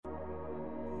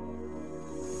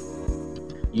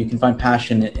you can find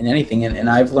passion in anything. And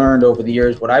I've learned over the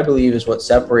years what I believe is what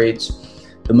separates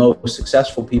the most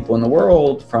successful people in the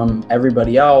world from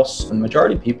everybody else, and the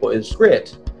majority of people, is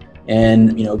grit.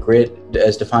 And, grit,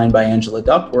 as defined by Angela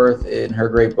Duckworth in her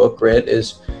great book, Grit,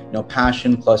 is,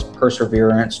 passion plus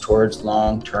perseverance towards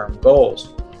long-term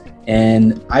goals.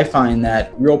 And I find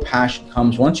that real passion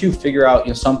comes once you figure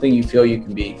out, something you feel you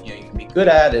can be, you can be good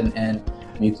at, and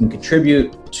you can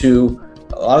contribute to.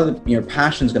 A lot of your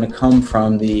passion is going to come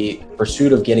from the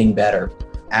pursuit of getting better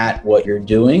at what you're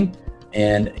doing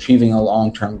and achieving a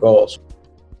long-term goals.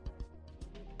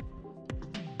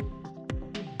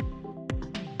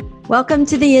 Welcome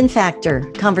to The In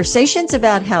Factor, conversations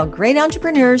about how great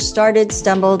entrepreneurs started,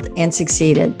 stumbled, and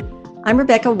succeeded. I'm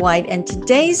Rebecca White, and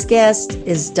today's guest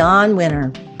is Don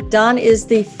Winner. Don is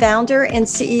the founder and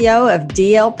CEO of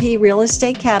DLP Real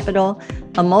Estate Capital,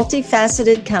 a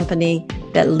multifaceted company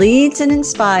that leads and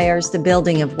inspires the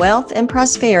building of wealth and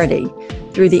prosperity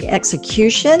through the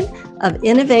execution of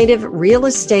innovative real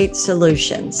estate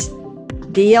solutions.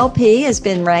 DLP has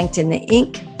been ranked in the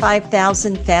Inc.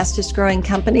 5,000 fastest growing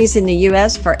companies in the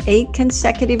U.S. for 8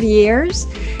 consecutive years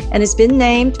and has been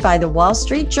named by the Wall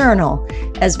Street Journal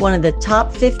as one of the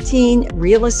top 15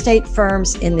 real estate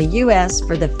firms in the U.S.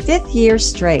 for the 5th year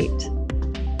straight.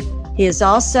 He is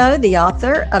also the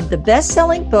author of the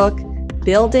best-selling book,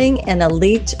 Building an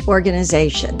Elite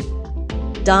Organization.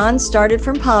 Don started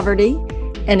from poverty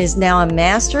and is now a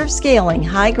master of scaling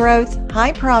high-growth,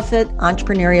 high-profit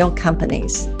entrepreneurial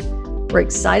companies. We're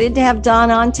excited to have Don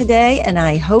on today, and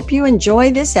I hope you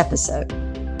enjoy this episode.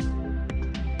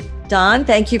 Don,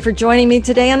 thank you for joining me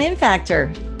today on In Factor.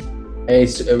 Hey,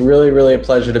 it's really a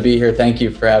pleasure to be here. Thank you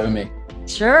for having me.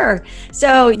 Sure.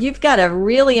 So you've got a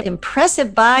really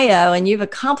impressive bio, and you've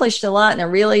accomplished a lot in a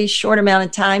really short amount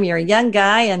of time. You're a young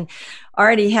guy and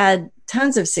already had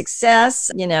tons of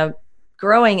success,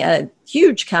 growing a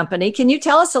huge company. Can you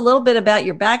tell us a little bit about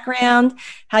your background,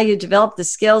 how you developed the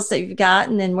skills that you've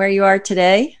gotten, and where you are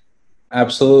today?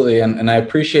 Absolutely. And I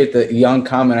appreciate the young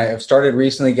comment. I've started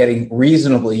recently getting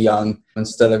reasonably young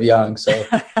instead of young. So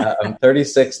I'm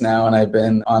 36 now, and I've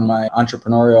been on my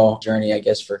entrepreneurial journey, I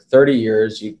guess, for 30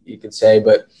 years, you could say,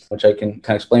 but which I can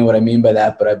kind of explain what I mean by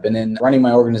that. But I've been in running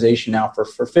my organization now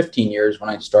for 15 years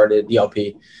when I started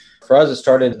DLP. For us, it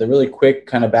started, the really quick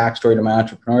kind of backstory to my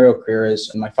entrepreneurial career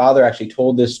is my father actually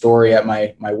told this story at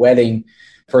my wedding,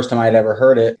 first time I'd ever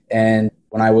heard it. And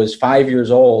when I was 5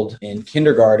 years old in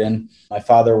kindergarten, my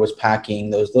father was packing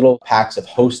those little packs of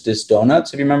Hostess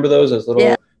donuts. If you remember those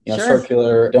little sure.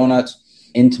 circular donuts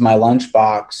into my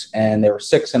lunchbox. And there were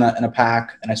 6 in a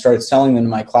pack. And I started selling them to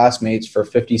my classmates for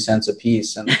 50 cents a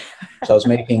piece. And so I was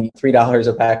making $3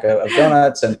 a pack of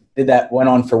donuts, and did that, went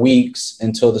on for weeks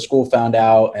until the school found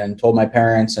out and told my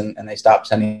parents, and they stopped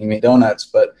sending me donuts.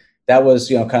 But that was,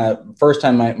 kind of first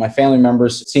time my family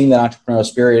members seeing that entrepreneurial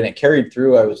spirit, and it carried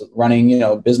through. I was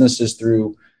running, businesses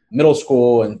through middle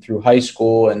school and through high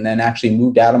school, and then actually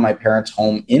moved out of my parents'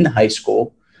 home in high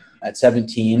school at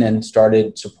 17 and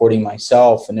started supporting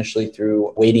myself initially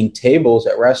through waiting tables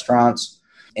at restaurants,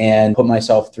 and put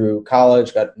myself through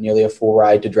college, got nearly a full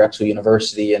ride to Drexel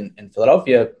University in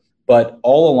Philadelphia. But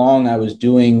all along I was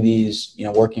doing these,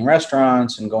 working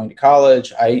restaurants and going to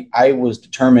college. I was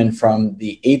determined from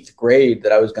the 8th grade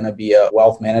that I was going to be a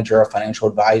wealth manager, a financial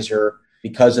advisor,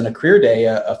 because in a career day,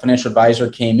 a financial advisor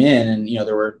came in, and,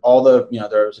 there were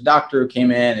there was a doctor who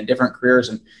came in and different careers.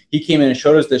 And he came in and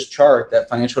showed us this chart that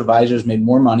financial advisors made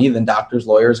more money than doctors,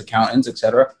 lawyers, accountants, et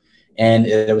cetera. And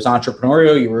it was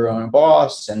entrepreneurial. You were your own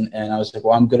boss. And I was like,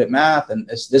 well, I'm good at math, and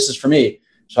this is for me.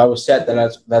 So I was set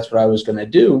that that's what I was going to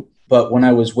do. But when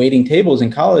I was waiting tables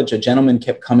in college, a gentleman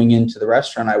kept coming into the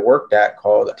restaurant I worked at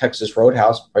called Texas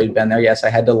Roadhouse. Probably been there. Yes, I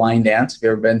had to line dance. Have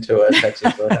you ever been to a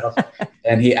Texas Roadhouse?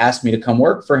 And he asked me to come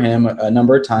work for him a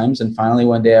number of times. And finally,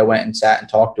 one day I went and sat and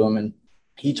talked to him. And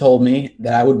he told me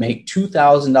that I would make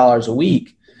 $2,000 a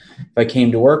week if I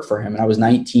came to work for him. And I was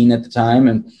 19 at the time.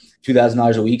 And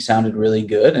 $2,000 a week sounded really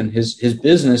good. And his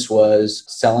business was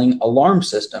selling alarm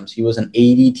systems. He was an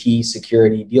ADT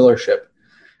security dealership.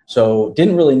 So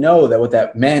didn't really know that what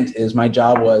that meant is my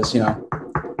job was,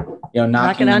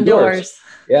 knocking on doors.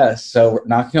 Yes. So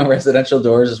knocking on residential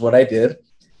doors is what I did.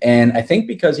 And I think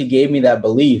because he gave me that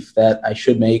belief that I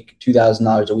should make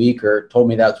 $2,000 a week, or told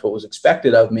me that's what was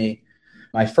expected of me,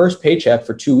 my first paycheck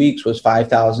for 2 weeks was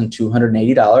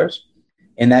 $5,280.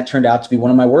 And that turned out to be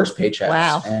one of my worst paychecks.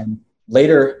 Wow. And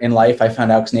later in life, I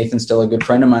found out, because Nathan's still a good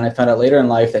friend of mine, I found out later in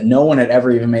life that no one had ever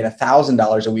even made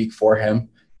 $1,000 a week for him.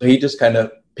 So he just kind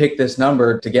of picked this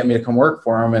number to get me to come work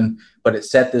for him. But it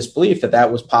set this belief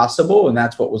that was possible, and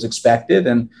that's what was expected.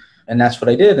 And And that's what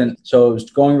I did. And so it was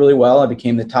going really well. I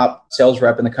became the top sales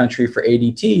rep in the country for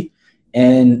ADT.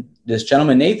 And this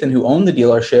gentleman, Nathan, who owned the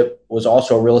dealership, was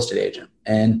also a real estate agent.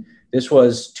 And this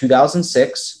was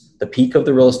 2006, the peak of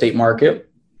the real estate market.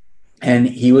 And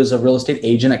he was a real estate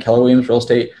agent at Keller Williams Real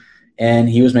Estate. And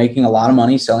he was making a lot of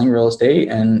money selling real estate.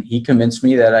 And he convinced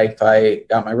me that if I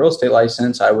got my real estate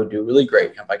license, I would do really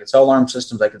great. If I could sell alarm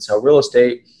systems, I could sell real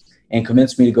estate, and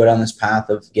convinced me to go down this path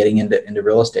of getting into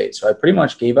real estate. So I pretty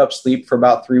much gave up sleep for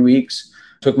about 3 weeks,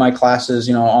 took my classes,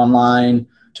 online,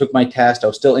 took my test. I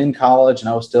was still in college and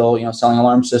I was still, selling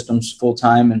alarm systems full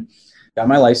time, and got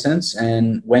my license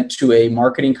and went to a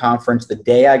marketing conference the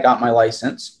day I got my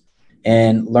license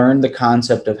and learned the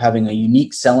concept of having a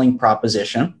unique selling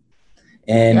proposition.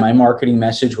 And my marketing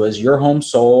message was, your home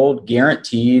sold,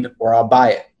 guaranteed, or I'll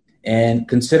buy it. And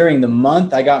considering the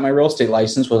month I got my real estate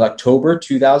license was October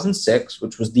 2006,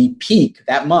 which was the peak,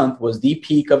 that month was the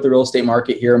peak of the real estate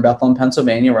market here in Bethlehem,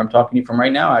 Pennsylvania, where I'm talking to you from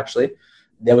right now, actually.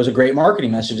 There was a great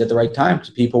marketing message at the right time because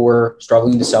people were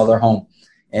struggling to sell their home.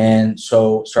 And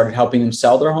so started helping them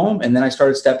sell their home. And then I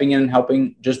started stepping in and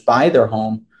helping just buy their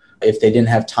home if they didn't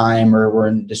have time or were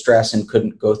in distress and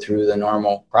couldn't go through the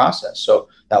normal process. So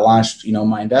that launched,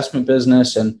 my investment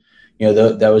business. And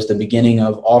that was the beginning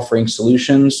of offering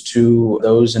solutions to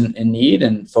those in need,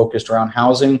 and focused around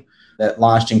housing. That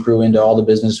launched and grew into all the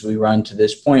business we run to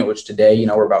this point, which today,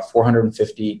 we're about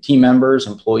 450 team members,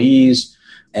 employees,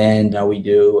 and we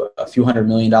do a few $100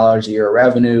 million a year of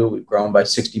revenue. We've grown by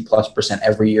 60+%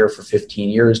 every year for 15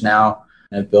 years now,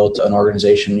 and have built an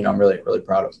organization, I'm really, really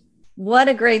proud of. What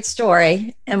a great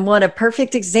story, and what a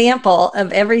perfect example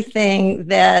of everything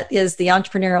that is the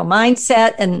entrepreneurial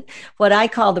mindset and what I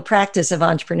call the practice of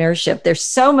entrepreneurship. There's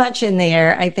so much in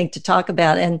there, I think, to talk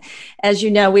about. And as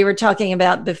you know, we were talking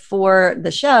about before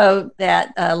the show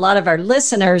that a lot of our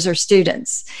listeners are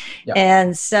students. Yep.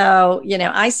 And so,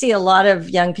 I see a lot of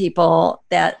young people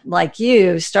that, like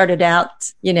you, started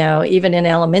out, even in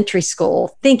elementary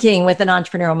school, thinking with an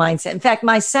entrepreneurial mindset. In fact,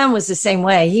 my son was the same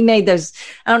way. He made those,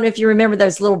 I don't know if you remember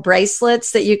those little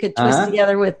bracelets that you could twist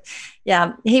together with.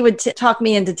 Yeah. He would talk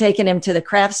me into taking him to the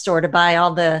craft store to buy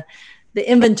all the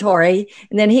inventory,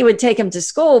 and then he would take him to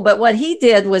school. But what he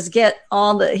did was get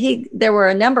there were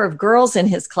a number of girls in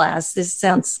his class. This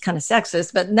sounds kind of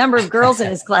sexist, but a number of girls in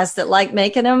his class that liked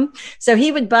making them. So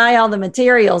he would buy all the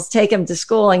materials, take them to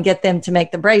school, and get them to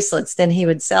make the bracelets. Then he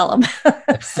would sell them.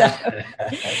 So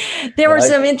there were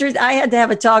some interest. I had to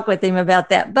have a talk with him about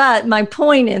that. But my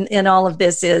point in all of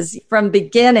this is, from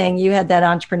beginning, you had that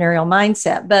entrepreneurial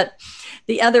mindset. But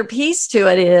the other piece to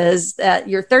it is that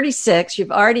you're 36,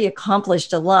 you've already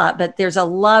accomplished a lot, but there's a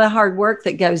lot of hard work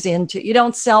that goes into, you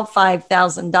don't sell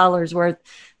 $5,000 worth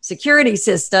security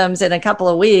systems in a couple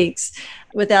of weeks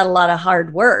without a lot of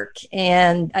hard work.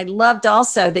 And I loved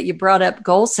also that you brought up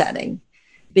goal setting,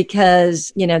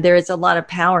 because, there is a lot of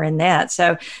power in that.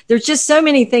 So there's just so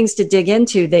many things to dig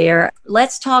into there.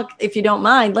 Let's talk, if you don't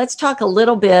mind, let's talk a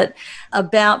little bit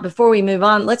about, before we move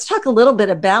on, let's talk a little bit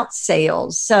about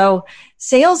sales. So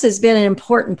sales has been an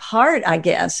important part, I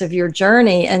guess, of your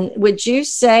journey. And would you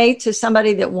say to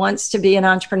somebody that wants to be an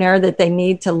entrepreneur that they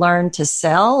need to learn to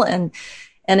sell? And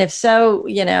if so,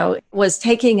 was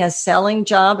taking a selling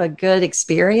job a good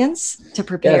experience to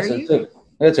prepare you?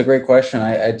 That's a great question.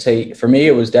 I'd say for me,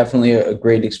 it was definitely a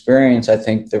great experience. I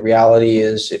think the reality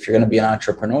is, if you're going to be an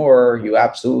entrepreneur, you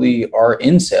absolutely are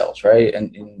in sales, right?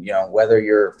 And whether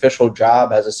your official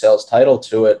job has a sales title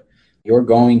to it, you're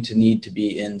going to need to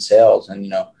be in sales.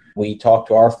 And, we talk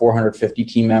to our 450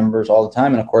 team members all the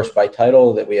time. And of course, by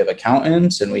title, that we have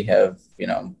accountants and we have,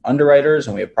 underwriters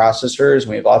and we have processors and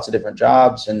we have lots of different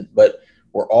jobs. But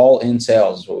we're all in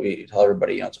sales, is what we tell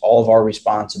everybody. It's all of our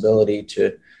responsibility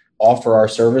to offer our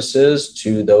services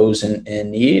to those in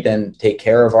need and take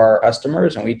care of our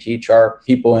customers. And we teach our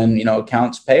people in,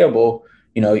 accounts payable,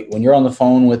 when you're on the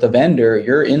phone with a vendor,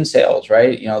 you're in sales,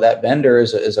 right? That vendor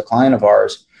is a client of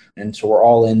ours. And so we're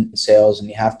all in sales, and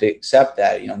you have to accept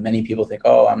that. Many people think,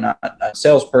 oh, I'm not a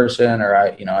salesperson, or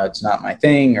it's not my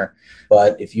thing.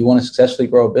 But if you want to successfully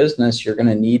grow a business, you're going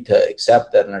to need to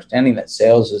accept that, understanding that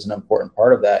sales is an important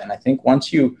part of that. And I think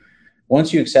once you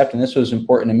accept, and this was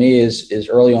important to me, is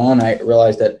early on, I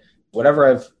realized that whatever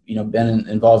I've, been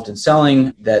involved in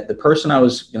selling, that the person I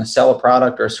was going to sell a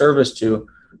product or a service to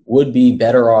would be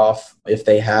better off if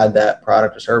they had that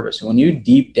product or service. And when you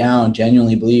deep down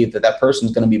genuinely believe that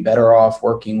person's going to be better off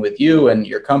working with you and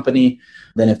your company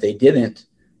than if they didn't,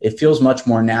 it feels much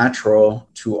more natural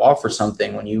to offer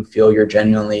something when you feel you're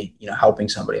genuinely, helping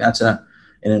somebody. That's an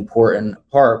important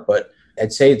part. But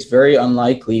I'd say it's very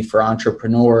unlikely for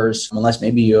entrepreneurs, unless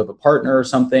maybe you have a partner or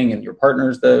something and your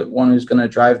partner's the one who's going to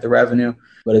drive the revenue.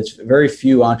 But it's very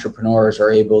few entrepreneurs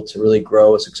are able to really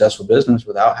grow a successful business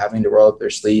without having to roll up their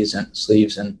sleeves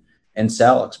and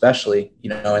sell, especially,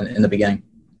 in the beginning.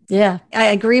 Yeah, I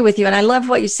agree with you. And I love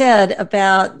what you said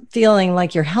about feeling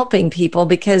like you're helping people,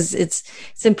 because it's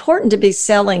important to be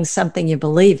selling something you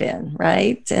believe in,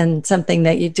 right? And something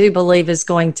that you do believe is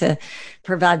going to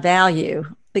provide value,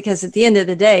 because at the end of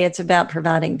the day, it's about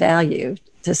providing value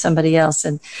to somebody else.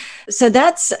 And so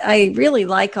I really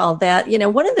like all that.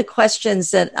 One of the questions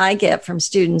that I get from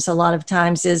students a lot of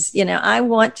times is, I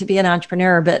want to be an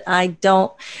entrepreneur, but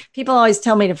people always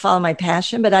tell me to follow my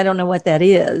passion, but I don't know what that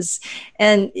is.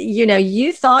 And,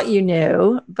 you thought you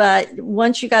knew, but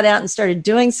once you got out and started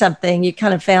doing something, you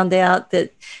kind of found out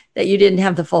that you didn't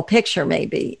have the full picture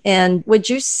maybe. And what would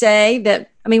you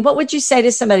say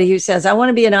to somebody who says, I want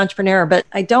to be an entrepreneur, but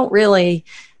I don't really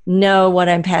know what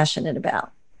I'm passionate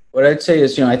about? What I'd say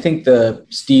is, I think the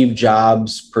Steve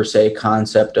Jobs per se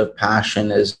concept of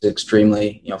passion is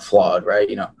extremely, flawed, right?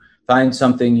 Find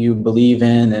something you believe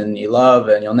in and you love,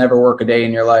 and you'll never work a day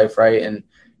in your life, right? And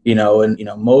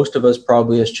most of us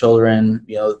probably as children,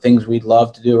 things we'd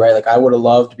love to do, right? Like I would have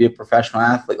loved to be a professional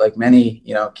athlete, like many,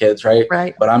 kids, right?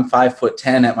 Right. But I'm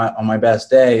 5'10" on my best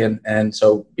day, and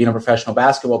so being a professional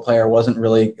basketball player wasn't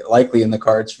really likely in the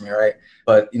cards for me, right?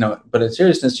 But in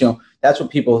seriousness, that's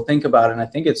what people think about, and I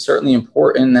think it's certainly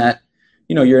important that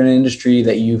you're in an industry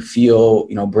that you feel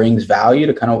brings value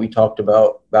to kind of what we talked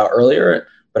about earlier.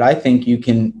 But I think you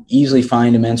can easily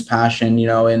find immense passion,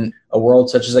 in a world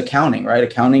such as accounting, right?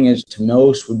 Accounting is, to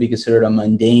most, would be considered a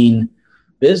mundane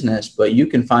business, but you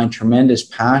can find tremendous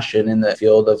passion in the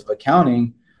field of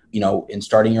accounting, in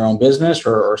starting your own business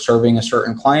or serving a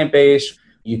certain client base.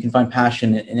 You can find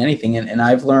passion in anything. And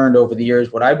I've learned over the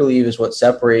years what I believe is what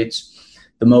separates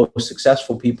the most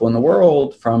successful people in the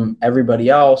world from everybody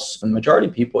else, and the majority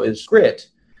of people, is grit.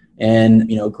 And,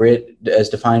 grit, as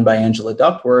defined by Angela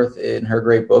Duckworth in her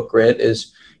great book, Grit,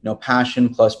 is, passion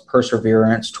plus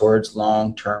perseverance towards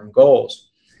long-term goals.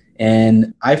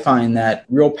 And I find that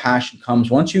real passion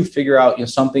comes once you figure out,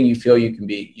 something you feel you can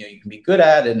be good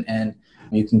at and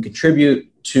you can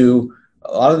contribute to.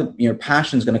 A lot of your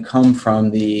passion is going to come from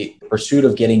the pursuit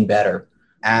of getting better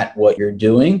at what you're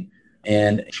doing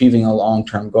and achieving a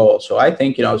long-term goal. So I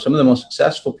think, some of the most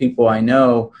successful people I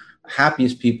know,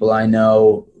 happiest people I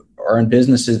know, are in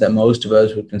businesses that most of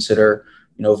us would consider,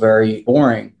 very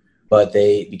boring, but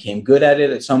they became good at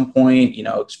it at some point,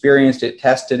 experienced it,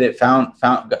 tested it, found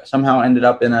somehow ended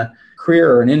up in a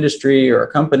career or an industry or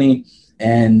a company,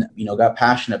 and, got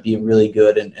passionate being really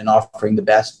good and offering the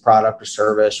best product or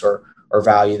service or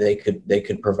value they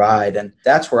could provide. And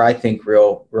that's where I think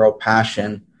real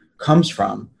passion comes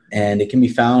from. And it can be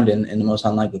found in the most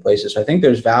unlikely places. So I think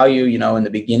there's value, in the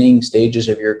beginning stages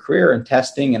of your career and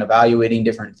testing and evaluating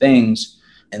different things.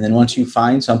 And then once you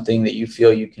find something that you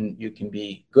feel you can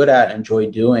be good at,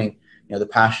 enjoy doing, the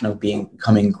passion of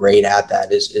becoming great at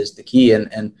that is the key.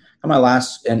 And my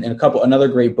last and another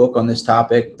great book on this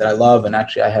topic that I love, and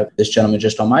actually I have this gentleman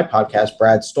just on my podcast,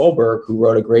 Brad Stulberg, who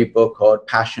wrote a great book called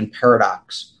Passion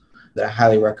Paradox that I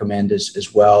highly recommend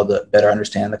as well to better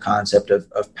understand the concept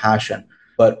of passion.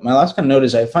 But my last kind of note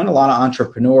is I find a lot of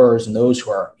entrepreneurs and those who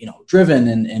are, driven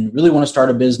and really want to start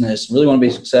a business, really want to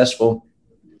be successful,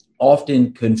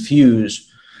 often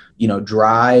confuse,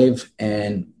 drive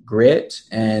and grit.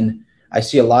 And I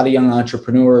see a lot of young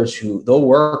entrepreneurs who they'll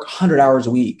work 100 hours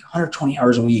a week, 120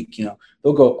 hours a week,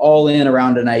 they'll go all in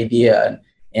around an idea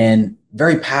and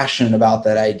very passionate about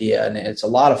that idea. And it's a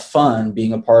lot of fun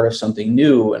being a part of something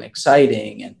new and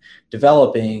exciting and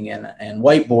developing and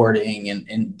whiteboarding.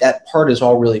 And that part is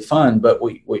all really fun. But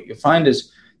what you find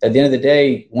is at the end of the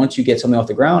day, once you get something off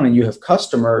the ground and you have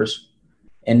customers,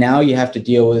 and now you have to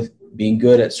deal with being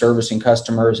good at servicing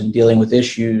customers and dealing with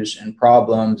issues and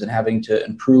problems and having to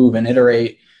improve and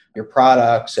iterate your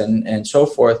products and so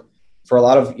forth. For a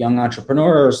lot of young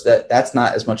entrepreneurs, that's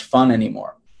not as much fun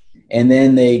anymore. And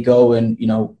then they go and,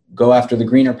 go after the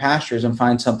greener pastures and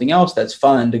find something else that's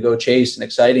fun to go chase and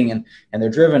exciting and they're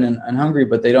driven and hungry,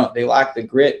 but they lack the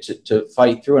grit to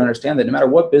fight through and understand that no matter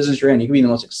what business you're in, you can be the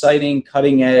most exciting,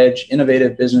 cutting edge,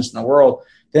 innovative business in the world.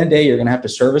 At the end of the day, you're going to have to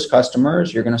service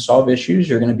customers. You're going to solve issues.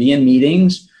 You're going to be in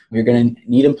meetings. You're going to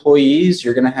need employees.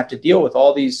 You're going to have to deal with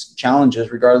all these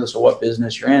challenges, regardless of what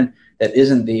business you're in. That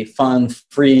isn't the fun,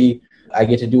 free, I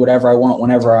get to do whatever I want,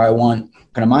 whenever I want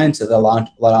kind of mindset that a lot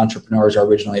of entrepreneurs are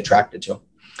originally attracted to.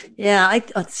 Yeah,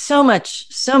 so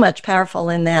much powerful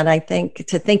in that, I think,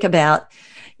 to think about,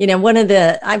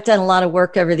 I've done a lot of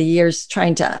work over the years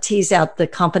trying to tease out the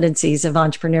competencies of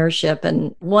entrepreneurship.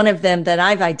 And one of them that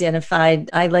I've identified,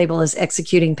 I label as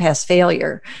executing past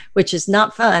failure, which is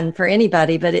not fun for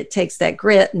anybody, but it takes that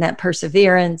grit and that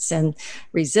perseverance and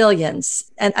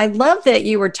resilience. And I love that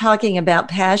you were talking about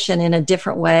passion in a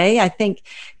different way. I think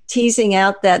teasing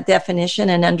out that definition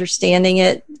and understanding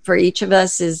it for each of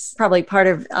us is probably part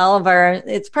of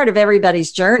it's part of everybody's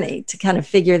journey to kind of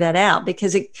figure that out,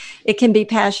 because you can be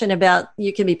passionate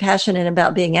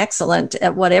about being excellent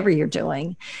at whatever you're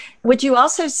doing. Would you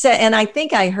also say, and I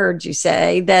think I heard you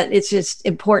say, that it's just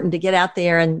important to get out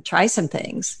there and try some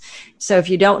things. So if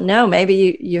you don't know,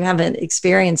 maybe you haven't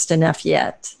experienced enough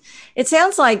yet. It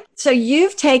sounds like, so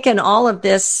you've taken all of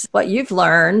this, what you've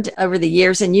learned over the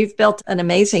years, and you've built an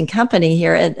amazing company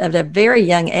here at a very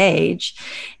young age.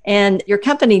 And your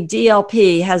company,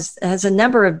 DLP, has a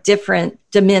number of different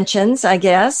dimensions, I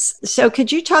guess. So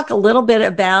could you talk a little bit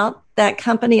about that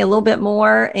company a little bit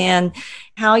more and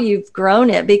how you've grown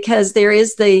it? Because there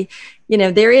is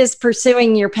there is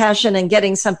pursuing your passion and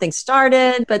getting something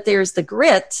started, but there's the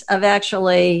grit of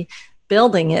actually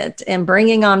building it and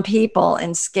bringing on people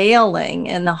and scaling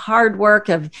and the hard work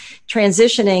of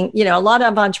transitioning. A lot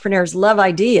of entrepreneurs love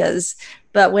ideas,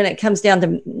 but when it comes down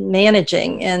to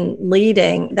managing and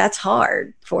leading, that's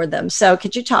hard for them. So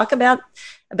could you talk about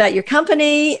your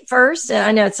company first? And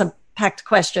I know it's a packed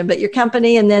question, but your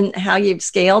company, and then how you've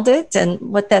scaled it and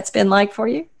what that's been like for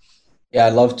you? Yeah,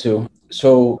 I'd love to.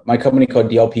 So my company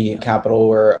called DLP Capital,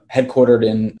 we're headquartered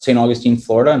in St. Augustine,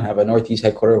 Florida, and have a Northeast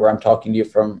headquarters where I'm talking to you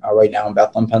from right now in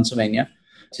Bethlehem, Pennsylvania.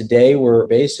 Today, we're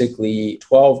basically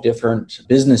 12 different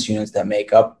business units that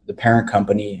make up the parent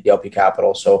company, DLP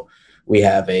Capital. So we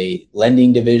have a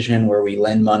lending division where we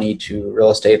lend money to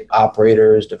real estate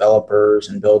operators, developers,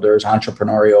 and builders,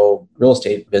 entrepreneurial real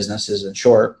estate businesses, in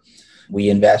short. We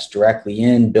invest directly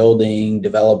in building,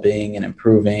 developing, and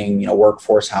improving,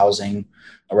 workforce housing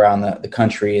around the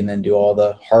country, and then do all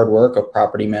the hard work of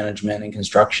property management and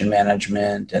construction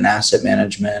management and asset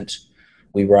management.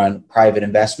 We run private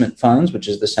investment funds, which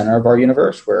is the center of our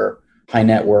universe, where high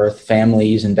net worth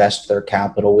families invest their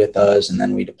capital with us, and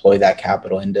then we deploy that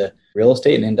capital into real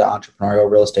estate and into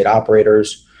entrepreneurial real estate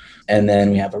operators. And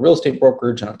then we have a real estate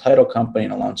brokerage and a title company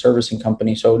and a loan servicing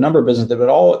company. So a number of businesses, but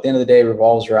all at the end of the day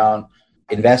revolves around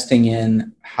investing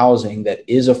in housing that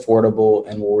is affordable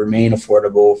and will remain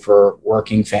affordable for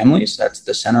working families. That's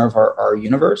the center of our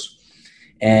universe.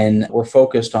 And we're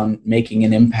focused on making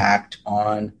an impact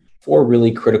on 4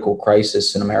 really critical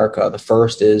crises in America. The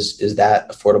first is that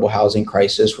affordable housing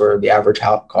crisis, where the average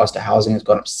cost of housing has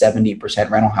gone up 70%,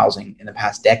 rental housing, in the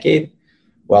past decade,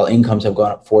 while incomes have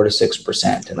gone up 4 to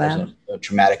 6%. And wow. There's a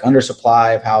dramatic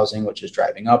undersupply of housing, which is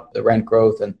driving up the rent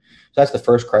growth. And so that's the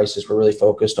first crisis we're really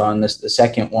focused on. The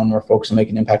second one we're focused on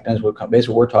making an impact on is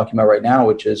basically what we're talking about right now,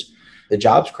 which is the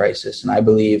jobs crisis. And I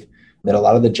believe that a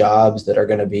lot of the jobs that are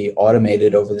going to be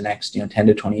automated over the next 10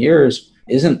 to 20 years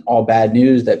isn't all bad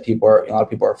news. That a lot of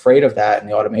people are afraid of that and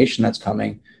the automation that's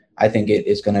coming. I think it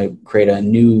is going to create a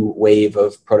new wave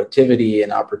of productivity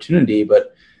and opportunity.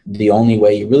 But the only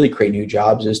way you really create new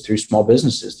jobs is through small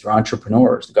businesses, through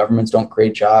entrepreneurs. The governments don't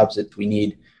create jobs. We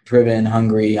need driven,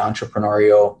 hungry,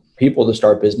 entrepreneurial people to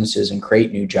start businesses and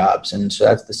create new jobs. And so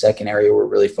that's the second area we're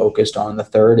really focused on. The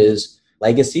third is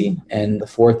legacy, and the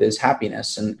fourth is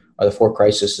happiness, and are the 4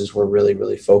 crises we're really,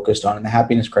 really focused on. And the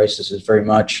happiness crisis is very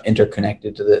much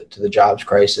interconnected to the jobs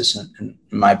crisis, and in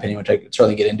my opinion, which I could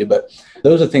certainly get into. But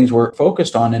those are things we're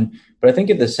focused on. But I think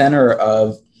at the center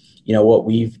of what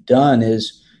we've done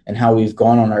is, and how we've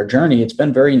gone on our journey, it's been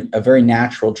a very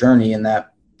natural journey in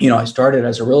that I started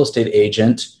as a real estate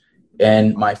agent.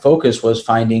 And my focus was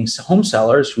finding home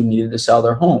sellers who needed to sell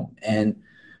their home. And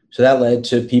so that led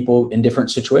to people in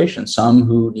different situations, some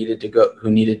who needed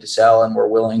to sell and were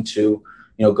willing to,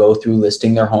 go through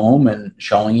listing their home and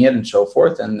showing it and so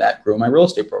forth. And that grew my real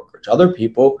estate brokerage. Other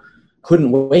people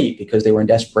couldn't wait because they were in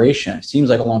desperation. It seems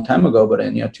like a long time ago, but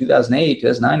in 2008,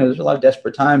 2009, there was a lot of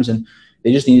desperate times, and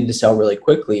they just needed to sell really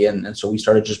quickly. And so we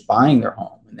started just buying their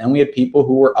home. And then we had people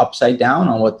who were upside down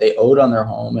on what they owed on their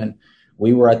home. And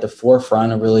we were at the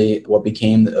forefront of really what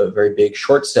became a very big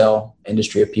short sale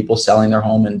industry of people selling their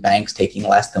home and banks taking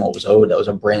less than what was owed. That was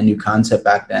a brand new concept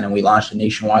back then. And we launched a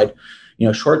nationwide,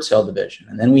 short sale division.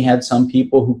 And then we had some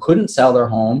people who couldn't sell their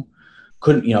home,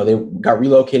 they got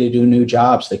relocated to a new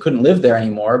job. So they couldn't live there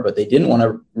anymore, but they didn't want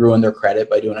to ruin their credit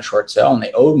by doing a short sale, and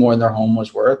they owed more than their home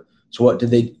was worth. So what could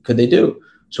they do?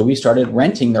 So we started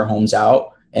renting their homes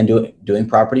out and doing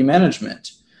property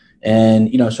management. And,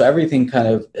 so everything kind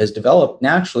of has developed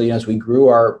naturally. As we grew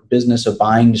our business of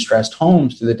buying distressed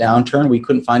homes through the downturn, we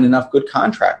couldn't find enough good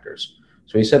contractors.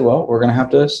 So he said, well, we're going to have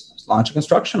to launch a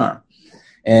construction arm.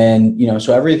 And,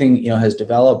 so everything, has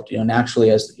developed, naturally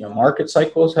as, market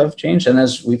cycles have changed. And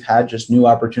as we've had just new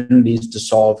opportunities to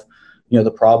solve, the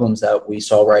problems that we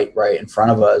saw right in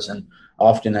front of us. And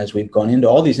often as we've gone into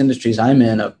all these industries I'm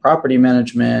in, of property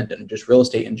management and just real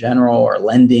estate in general, or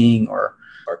lending or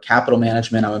capital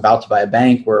management, I'm about to buy a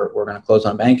bank. We're going to close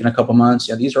on a bank in a couple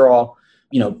months. These are all,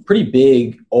 pretty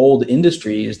big old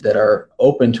industries that are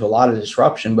open to a lot of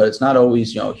disruption, but it's not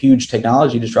always, huge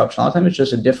technology disruption. A lot of times it's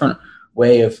just a different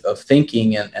way of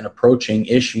thinking and approaching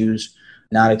issues,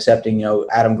 not accepting,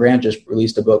 Adam Grant just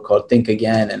released a book called Think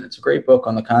Again. And it's a great book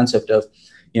on the concept of,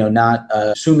 not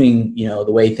assuming,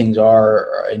 the way things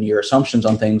are and your assumptions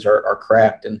on things are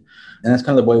correct. And that's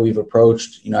kind of the way we've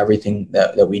approached, everything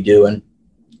that we do.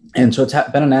 And so it's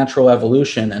been a natural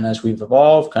evolution. And as we've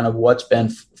evolved, kind of what's been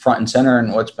front and center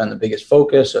and what's been the biggest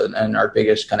focus and our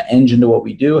biggest kind of engine to what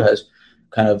we do has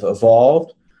kind of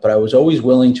evolved. But I was always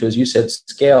willing to, as you said,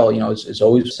 scale, is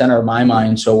always the center of my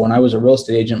mind. So when I was a real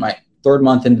estate agent, my third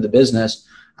month into the business,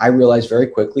 I realized very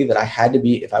quickly that I had to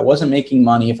be, if I wasn't making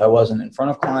money, if I wasn't in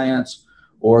front of clients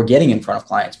or getting in front of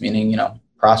clients, meaning,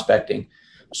 prospecting.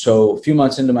 So a few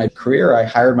months into my career, I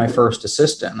hired my first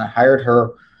assistant, and I hired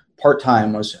her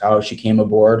part-time was how she came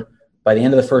aboard. By the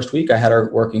end of the first week, I had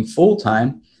her working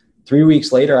full-time. 3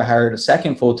 weeks later, I hired a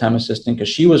second full-time assistant because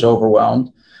she was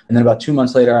overwhelmed. And then about 2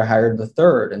 months later, I hired the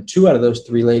third, and 2 out of those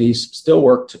 3 ladies still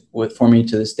worked for me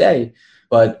to this day.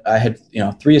 But I had,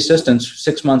 3 assistants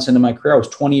 6 months into my career. I was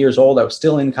 20 years old. I was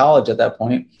still in college at that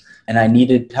point, and I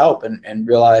needed help and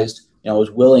realized, I was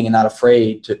willing and not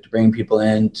afraid to bring people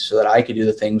in so that I could do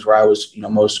the things where I was,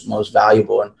 most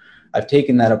valuable. And I've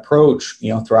taken that approach,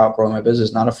 throughout growing my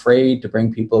business, not afraid to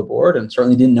bring people aboard, and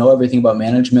certainly didn't know everything about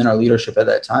management or leadership at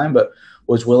that time, but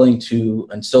was willing to,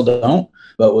 and still don't,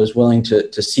 but was willing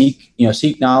to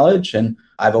seek knowledge. And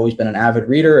I've always been an avid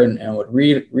reader and would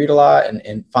read a lot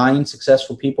and find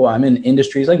successful people. I'm in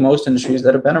industries, like most industries,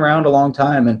 that have been around a long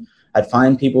time, and I'd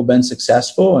find people been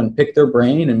successful and pick their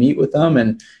brain and meet with them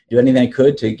and do anything I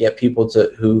could to get people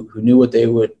who knew what they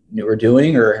were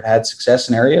doing or had success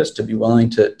in areas to be willing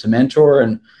to mentor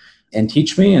and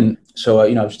teach me. And so,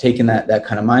 I was taking that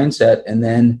kind of mindset. And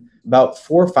then about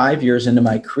 4 or 5 years into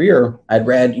my career, I'd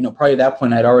read, probably at that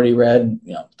point, I'd already read,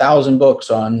 1,000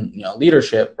 books on,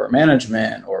 leadership or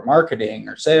management or marketing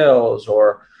or sales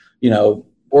or,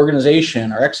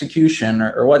 organization or execution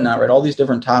or whatnot, right? All these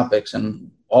different topics and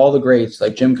all the greats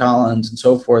like Jim Collins and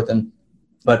so forth.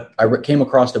 But I came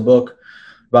across a book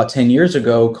about 10 years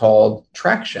ago called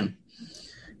Traction.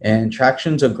 And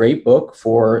Traction's a great book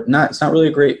it's not really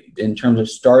great in terms of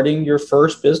starting your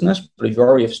first business, but if you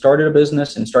already have started a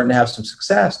business and starting to have some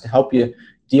success, to help you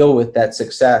deal with that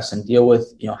success and deal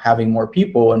with, having more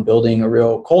people and building a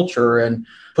real culture and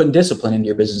putting discipline into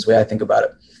your business, the way I think about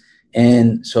it.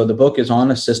 And so the book is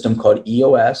on a system called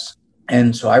EOS.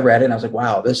 And so I read it and I was like,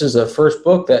 wow, this is the first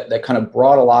book that kind of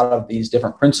brought a lot of these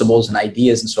different principles and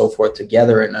ideas and so forth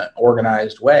together in an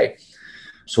organized way.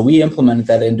 So we implemented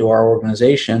that into our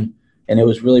organization, and it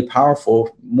was really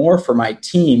powerful, more for my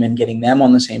team and getting them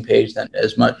on the same page than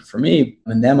as much for me,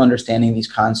 and them understanding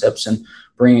these concepts and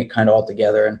bringing it kind of all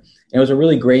together. And it was a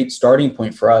really great starting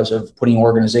point for us of putting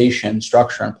organization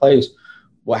structure in place.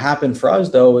 What happened for us,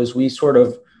 though, is we sort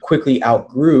of quickly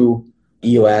outgrew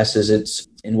EOS as it's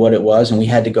in what it was, and we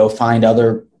had to go find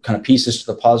other kind of pieces to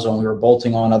the puzzle, and we were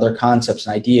bolting on other concepts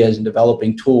and ideas and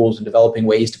developing tools and developing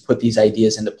ways to put these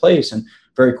ideas into place. And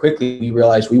very quickly, we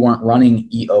realized we weren't running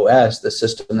EOS, the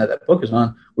system that book is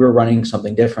on. We were running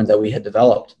something different that we had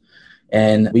developed,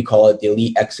 and we call it the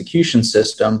Elite Execution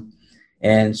System.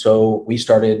 And so we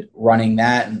started running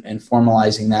that and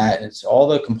formalizing that. And it's all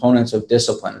the components of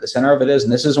discipline. At the center of it is,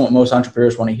 and this isn't what most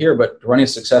entrepreneurs want to hear, but running a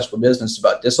successful business is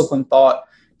about disciplined thought,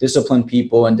 disciplined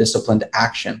people, and disciplined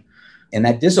action. And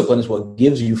that discipline is what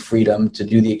gives you freedom to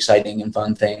do the exciting and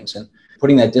fun things. And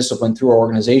putting that discipline through our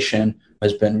organization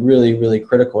has been really, really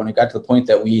critical. And it got to the point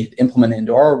that we implemented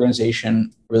into our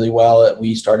organization really well, that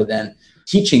we started then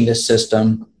teaching this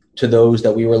system to those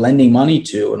that we were lending money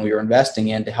to and we were investing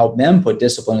in to help them put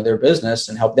discipline in their business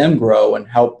and help them grow and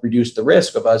help reduce the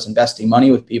risk of us investing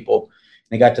money with people.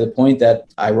 And it got to the point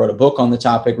that I wrote a book on the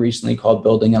topic recently called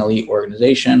Building an Elite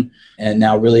Organization, and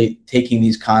now really taking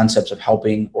these concepts of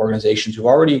helping organizations who've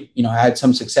already, had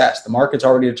some success. The market's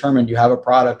already determined you have a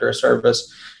product or a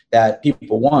service that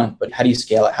people want, but how do you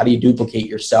scale it? How do you duplicate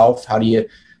yourself? How do you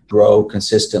grow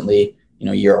consistently,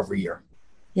 year over year?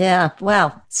 Yeah.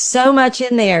 Wow. So much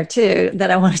in there too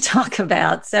that I want to talk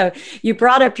about. So you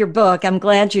brought up your book. I'm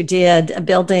glad you did,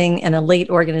 Building an Elite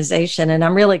Organization. And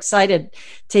I'm really excited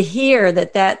to hear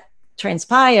that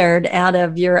transpired out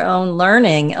of your own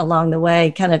learning along the way,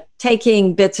 kind of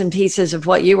taking bits and pieces of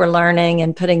what you were learning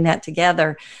and putting that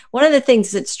together. One of the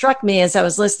things that struck me as I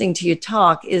was listening to you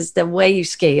talk is the way you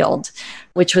scaled,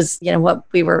 which was, what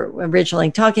we were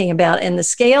originally talking about. And the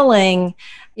scaling,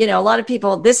 a lot of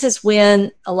people, this is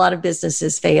when a lot of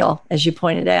businesses fail, as you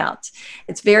pointed out.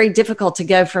 It's very difficult to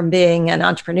go from being an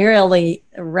entrepreneurially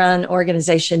run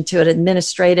organization to an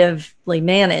administratively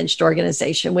managed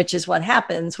organization, which is what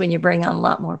happens when you bring on a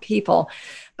lot more people.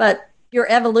 But your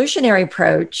evolutionary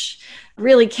approach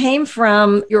really came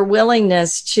from your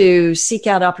willingness to seek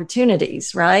out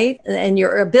opportunities, right? And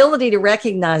your ability to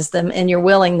recognize them and your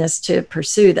willingness to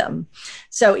pursue them.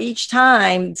 So each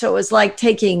time, it was like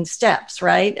taking steps,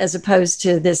 right? As opposed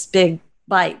to this big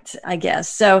bite, I guess.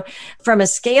 So from a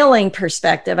scaling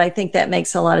perspective, I think that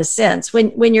makes a lot of sense.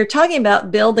 When you're talking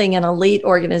about building an elite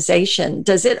organization,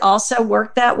 does it also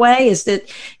work that way? Is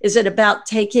it about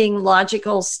taking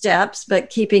logical steps, but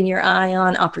keeping your eye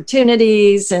on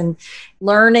opportunities and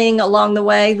learning along the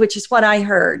way, which is what I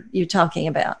heard you talking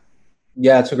about?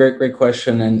 Yeah, it's a great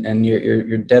question. And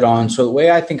you're dead on. So the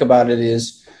way I think about it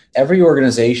is every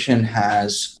organization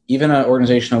has, even an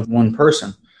organization of one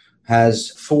person,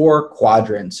 has 4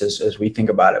 quadrants as we think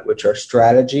about it, which are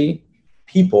strategy,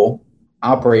 people,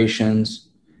 operations,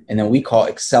 and then we call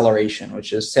acceleration,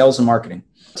 which is sales and marketing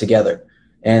together.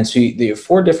 And so there are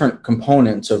 4 different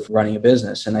components of running a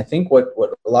business. And I think what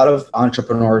a lot of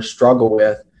entrepreneurs struggle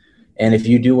with, and if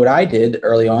you do what I did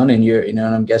early on, and and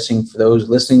I'm guessing for those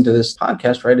listening to this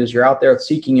podcast, right, is you're out there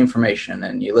seeking information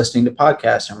and you're listening to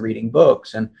podcasts and reading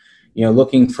books and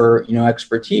looking for,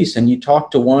 expertise, and you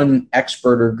talk to one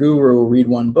expert or guru, read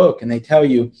one book, and they tell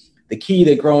you the key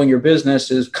to growing your business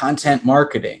is content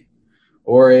marketing,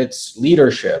 or it's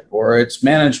leadership, or it's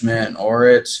management, or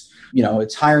it's,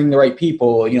 it's hiring the right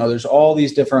people. There's all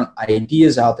these different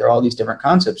ideas out there, all these different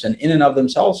concepts, and in and of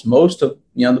themselves, most of,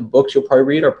 the books you'll probably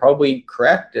read are probably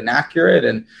correct and accurate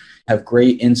and have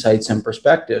great insights and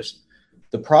perspectives.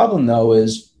 The problem though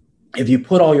is, if you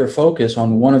put all your focus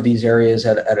on one of these areas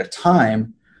at a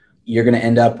time, you're going to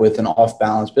end up with an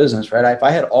off-balance business, right? If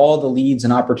I had all the leads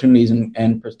and opportunities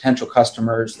and potential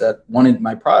customers that wanted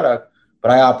my product, but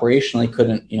I operationally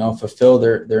couldn't, fulfill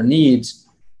their needs,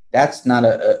 that's not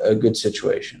a good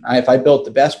situation. If I built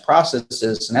the best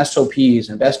processes and SOPs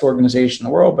and best organization in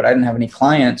the world, but I didn't have any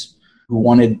clients who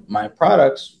wanted my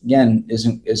products, again,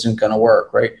 isn't going to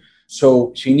work, right?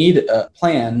 So you need a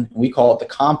plan, we call it the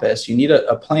compass. You need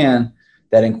a plan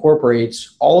that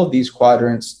incorporates all of these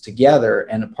quadrants together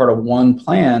and a part of one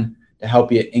plan to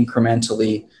help you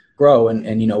incrementally grow.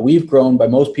 And we've grown by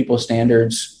most people's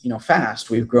standards, fast.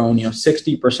 We've grown,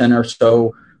 60% or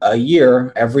so a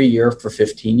year, every year for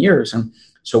 15 years. And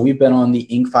so we've been on the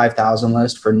Inc. 5000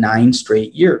 list for 9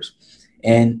 straight years.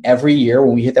 And every year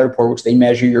when we hit that report, which they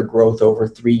measure your growth over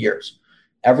 3 years,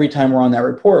 every time we're on that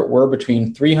report, we're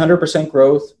between 300%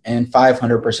 growth and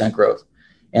 500% growth.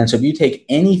 And so if you take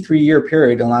any 3-year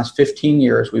period in the last 15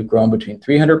 years, we've grown between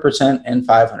 300% and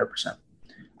 500%.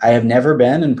 I have never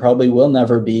been and probably will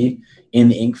never be in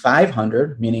the Inc.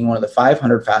 500, meaning one of the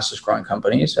 500 fastest growing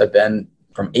companies. I've been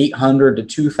from 800 to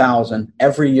 2,000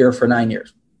 every year for 9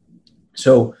 years.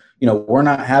 So, we're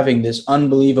not having this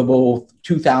unbelievable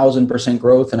 2,000%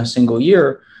 growth in a single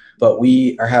year, but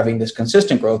we are having this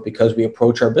consistent growth because we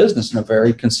approach our business in a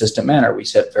very consistent manner. We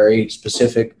set very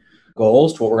specific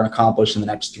goals to what we're going to accomplish in the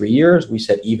next 3 years. We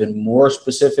set even more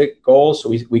specific goals. So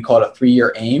we call it a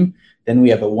 3-year aim. Then we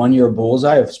have a 1-year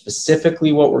bullseye of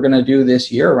specifically what we're going to do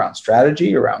this year around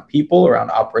strategy, around people, around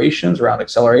operations, around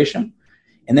acceleration.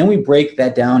 And then we break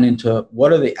that down into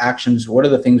what are the actions, what are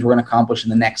the things we're going to accomplish in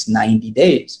the next 90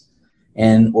 days.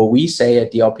 And what we say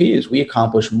at DLP is we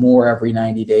accomplish more every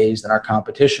 90 days than our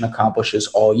competition accomplishes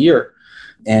all year.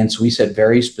 And so we set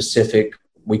very specific,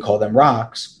 we call them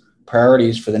rocks,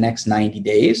 priorities for the next 90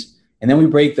 days. And then we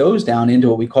break those down into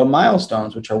what we call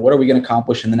milestones, which are what are we going to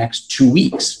accomplish in the next 2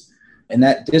 weeks. And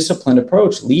that disciplined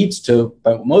approach leads to,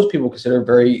 by what most people consider,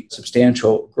 very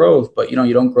substantial growth. But,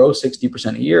 you don't grow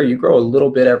 60% a year. You grow a little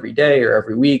bit every day or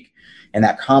every week. And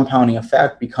that compounding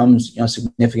effect becomes,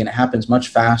 significant. It happens much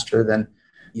faster than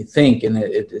you think. And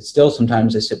it still,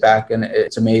 sometimes I sit back and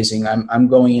it's amazing. I'm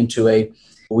going into what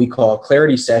we call a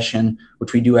clarity session,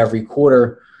 which we do every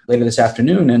quarter later this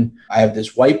afternoon. And I have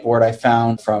this whiteboard I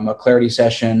found from a clarity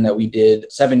session that we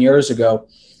did 7 years ago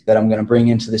that I'm going to bring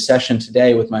into the session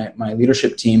today with my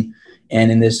leadership team.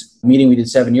 And in this meeting we did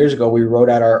 7 years ago, we wrote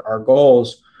out our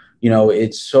goals.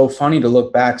 It's so funny to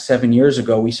look back 7 years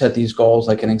ago. We set these goals.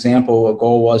 Like an example, a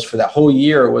goal was for that whole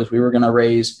year was we were going to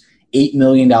raise $8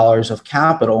 million of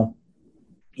capital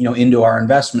into our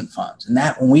investment funds. And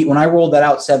that when I rolled that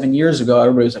out 7 years ago,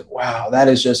 everybody was like, wow, that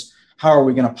is just, how are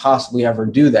we going to possibly ever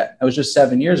do that? That was just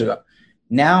 7 years ago.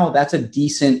 Now that's a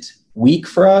decent week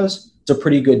for us. It's a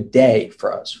pretty good day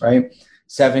for us, right?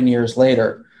 7 years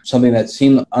later, something that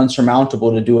seemed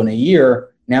unsurmountable to do in a year,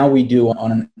 now we do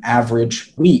on an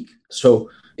average week. So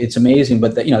it's amazing,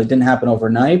 but that, it didn't happen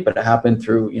overnight, but it happened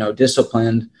through,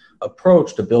 disciplined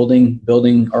approach to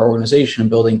building our organization and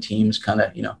building teams kind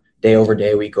of, day over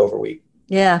day, week over week.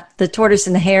 Yeah, the tortoise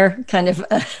and the hare kind of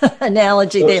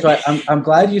analogy there. So I'm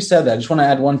glad you said that. I just want to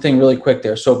add one thing really quick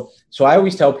there. So I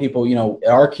always tell people,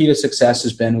 our key to success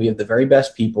has been we have the very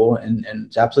best people, and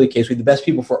it's absolutely the case. We have the best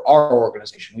people for our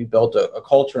organization. We've built a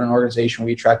culture and an organization where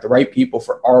we attract the right people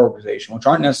for our organization, which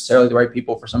aren't necessarily the right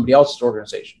people for somebody else's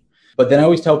organization. But then I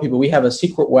always tell people we have a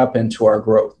secret weapon to our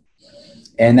growth.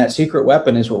 And that secret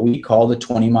weapon is what we call the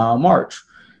 20-mile march,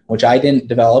 which I didn't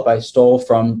develop. I stole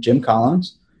from Jim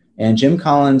Collins. And Jim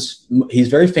Collins, he's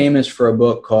very famous for a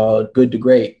book called Good to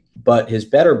Great. But his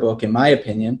better book, in my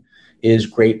opinion, is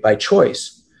Great by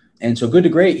Choice. And so Good to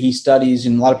Great, he studies,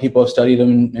 and a lot of people have studied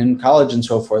him in college and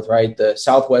so forth, right? The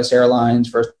Southwest Airlines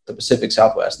versus the Pacific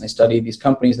Southwest. And they study these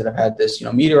companies that have had this,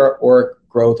 meteoric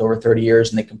growth over 30 years,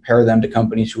 and they compare them to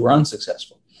companies who were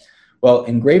unsuccessful. Well,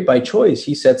 in Great by Choice,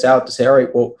 he sets out to say, all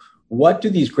right, well, what do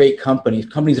these great companies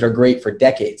that are great for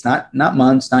decades, not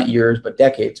months, not years, but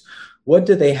decades, what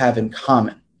do they have in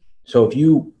common? So if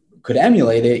you could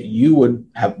emulate it, you would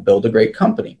have built a great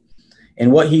company.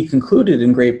 And what he concluded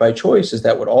in Great by Choice is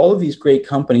that what all of these great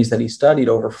companies that he studied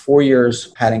over 4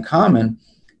 years had in common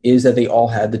is that they all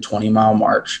had the 20-mile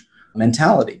march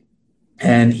mentality.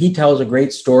 And he tells a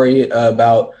great story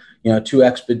about two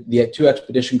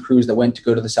expedition crews that went to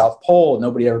go to the South Pole.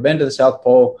 Nobody had ever been to the South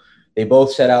Pole. They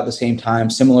both set out at the same time,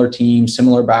 similar teams,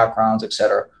 similar backgrounds, et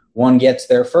cetera. One gets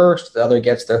there first, the other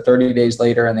gets there 30 days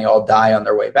later, and they all die on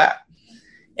their way back.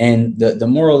 And the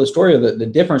moral of the story, the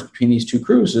difference between these two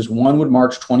crews is one would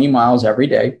march 20 miles every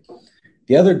day.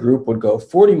 The other group would go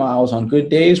 40 miles on good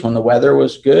days when the weather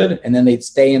was good, and then they'd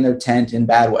stay in their tent in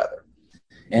bad weather.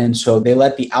 And so they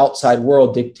let the outside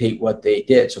world dictate what they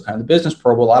did. So kind of the business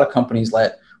parable, a lot of companies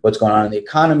let what's going on in the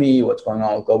economy, what's going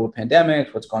on with global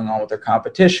pandemics, what's going on with their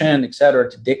competition, et cetera,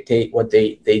 to dictate what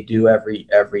they do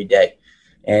every day.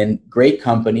 And great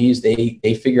companies,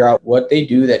 they figure out what they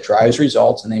do that drives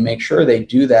results, and they make sure they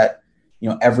do that,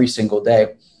 every single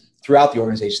day throughout the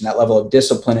organization. That level of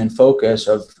discipline and focus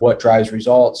of what drives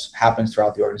results happens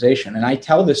throughout the organization. And I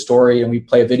tell this story, and we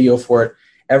play a video for it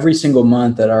every single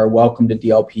month at our Welcome to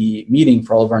DLP meeting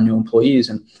for all of our new employees.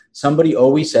 And somebody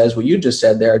always says what you just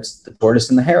said there, it's the tortoise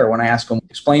and the hare, when I ask them,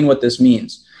 explain what this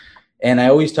means. And I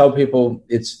always tell people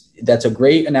that's a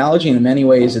great analogy. And in many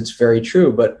ways, it's very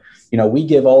true. But, we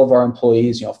give all of our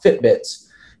employees, Fitbits.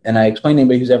 And I explain to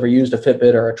anybody who's ever used a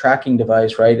Fitbit or a tracking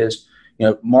device, right, is,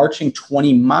 marching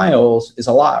 20 miles is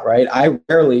a lot, right? I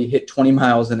rarely hit 20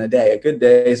 miles in a day. A good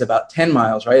day is about 10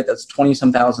 miles, right? That's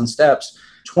 20-some thousand steps.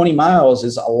 20 miles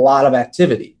is a lot of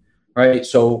activity, right?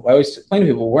 So I always explain to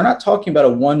people, we're not talking about a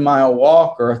 1 mile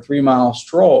walk or a 3 mile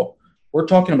stroll. We're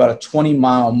talking about a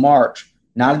 20-mile march,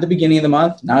 not at the beginning of the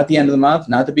month, not at the end of the month,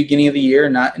 not at the beginning of the year,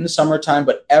 not in the summertime,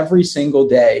 but every single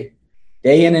day,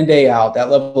 day in and day out,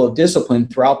 that level of discipline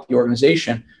throughout the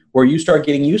organization where you start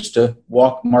getting used to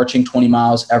marching 20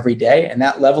 miles every day. And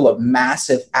that level of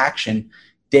massive action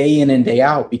day in and day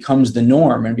out becomes the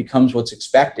norm and becomes what's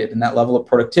expected. And that level of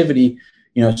productivity,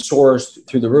 soars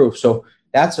through the roof. So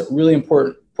that's really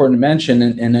important to mention.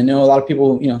 And I know a lot of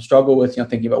people, struggle with,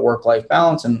 thinking about work-life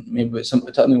balance, and maybe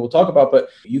something we'll talk about, but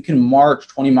you can march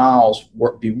 20 miles,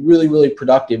 be really, really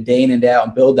productive day in and day out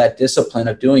and build that discipline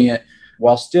of doing it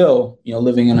while still,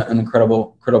 living an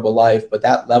incredible life. But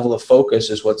that level of focus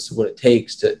is what it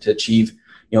takes to achieve,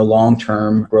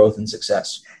 long-term growth and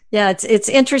success. Yeah, it's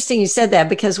interesting you said that,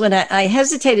 because when I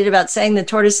hesitated about saying the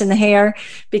tortoise and the hare,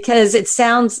 because it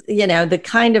sounds, the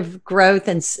kind of growth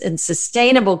and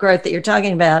sustainable growth that you're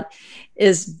talking about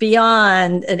is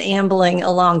beyond an ambling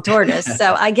along tortoise.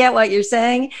 So I get what you're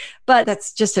saying, but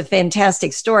that's just a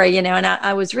fantastic story, and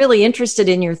I was really interested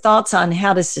in your thoughts on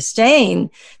how to sustain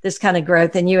this kind of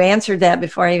growth. And you answered that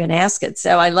before I even asked it.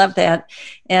 So I love that.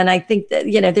 And I think that,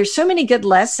 there's so many good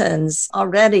lessons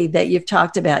already that you've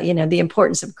talked about, the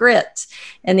importance of grit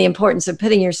and the importance of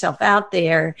putting yourself out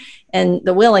there and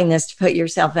the willingness to put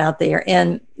yourself out there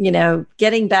and,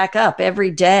 getting back up every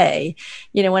day.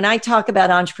 When I talk about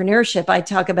entrepreneurship, I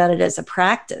talk about it as a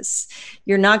practice.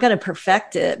 You're not going to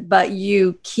perfect it, but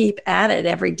you keep at it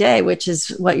every day, which is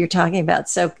what you're talking about.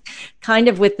 So kind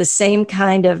of with the same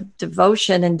kind of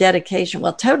devotion and dedication,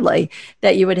 well, totally,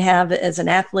 that you would have as an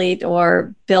athlete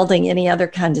or building any other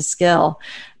kind of skill.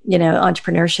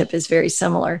 Entrepreneurship is very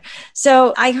similar.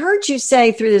 So I heard you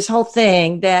say through this whole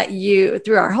thing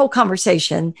through our whole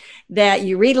conversation, that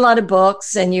you read a lot of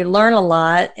books and you learn a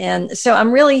lot. And so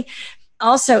I'm really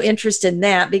also interested in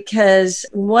that, because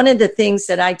one of the things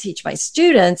that I teach my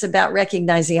students about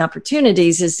recognizing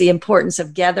opportunities is the importance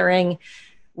of gathering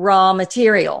raw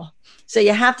material. So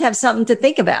you have to have something to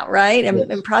think about, right?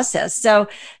 And process. So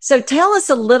tell us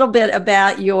a little bit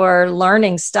about your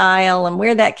learning style and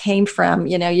where that came from.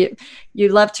 You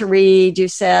love to read, you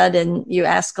said, and you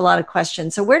ask a lot of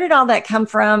questions. So where did all that come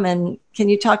from? And can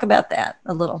you talk about that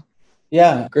a little?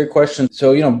 Yeah, great question.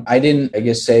 So, I didn't,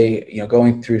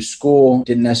 going through school,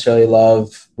 didn't necessarily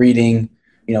love reading,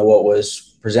 what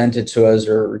was presented to us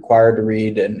or required to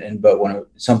read. But when it was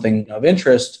something of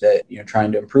interest that,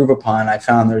 trying to improve upon, I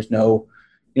found there's no,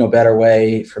 better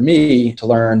way for me to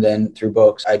learn than through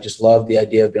books. I just love the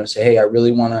idea of being able to say, hey, I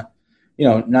really want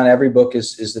to, not every book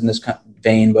is in this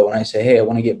vein, but when I say, hey, I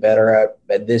want to get better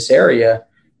at this area,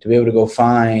 to be able to go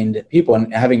find people.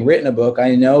 And having written a book,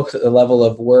 I know the level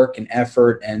of work and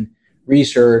effort and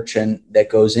research and that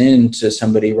goes into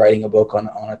somebody writing a book on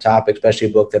a topic, especially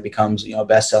a book that becomes, a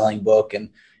best-selling book and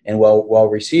well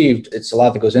received. It's a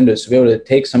lot that goes into it. So to be able to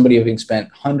take somebody having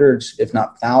spent hundreds, if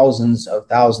not thousands of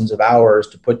hours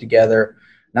to put together,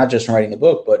 not just from writing the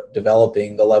book, but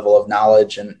developing the level of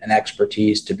knowledge and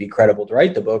expertise to be credible to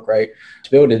write the book, right? To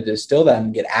be able to distill that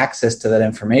and get access to that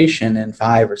information in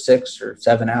 5 or 6 or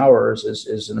 7 hours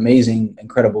is an amazing,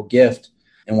 incredible gift,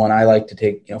 and one I like to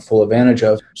take full advantage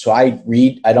of. So I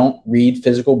don't read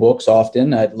physical books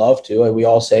often. I'd love to. We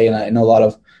all say, and I know a lot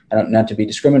of, not to be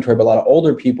discriminatory, but a lot of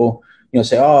older people,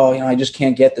 say, oh, I just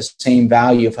can't get the same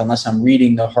value unless I'm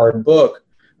reading the hard book.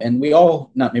 And we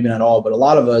all, maybe not all, but a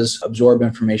lot of us absorb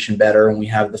information better when we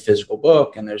have the physical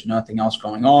book and there's nothing else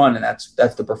going on. And that's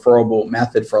the preferable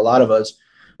method for a lot of us.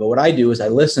 But what I do is I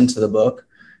listen to the book.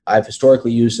 I've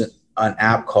historically used an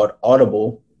app called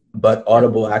Audible, but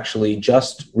Audible actually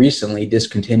just recently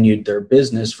discontinued their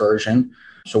business version.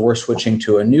 So we're switching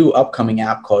to a new upcoming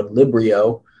app called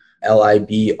Librio,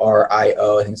 Librio.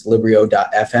 I think it's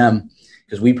Librio.fm.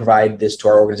 Because we provide this to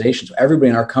our organization. So everybody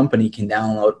in our company can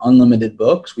download unlimited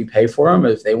books. We pay for them.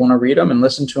 If they want to read them and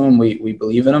listen to them, we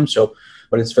believe in them. So,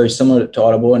 but it's very similar to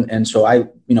Audible. And so I,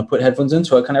 put headphones in.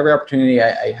 So I kind of every opportunity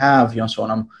I have, so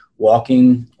when I'm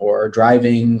walking or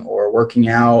driving or working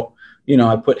out,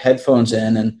 I put headphones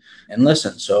in and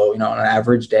listen. So, on an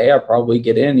average day, I probably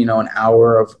get in, an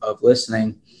hour of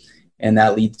listening. And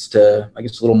that leads to, I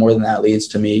guess a little more than that leads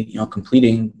to me,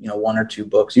 completing, 1 or 2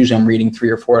 books. Usually I'm reading 3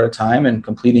 or 4 at a time and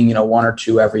completing, 1 or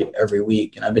 2 every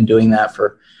week. And I've been doing that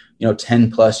for,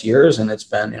 10 plus years. And it's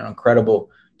been an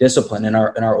incredible discipline. In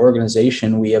our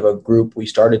organization, we have a group we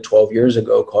started 12 years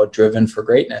ago called Driven for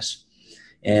Greatness.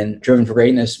 And Driven for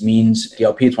Greatness means,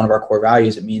 DLP, it's one of our core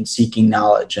values. It means seeking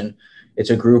knowledge. And it's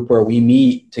a group where we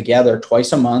meet together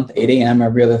twice a month, 8 a.m.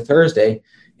 every other Thursday.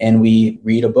 And we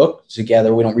read a book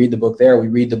together. We don't read the book there. We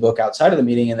read the book outside of the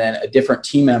meeting. And then a different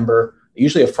team member,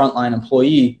 usually a frontline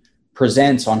employee,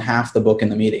 presents on half the book in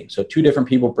the meeting. So 2 different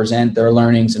people present their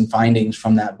learnings and findings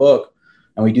from that book.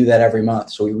 And we do that every month.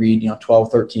 So we read,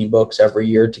 12, 13 books every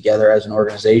year together as an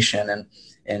organization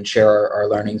and share our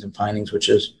learnings and findings, which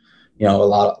is, a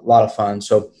lot of fun.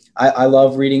 So I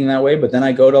love reading that way. But then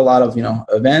I go to a lot of,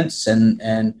 events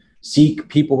and seek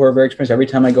people who are very experienced. Every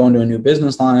time I go into a new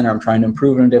business line or I'm trying to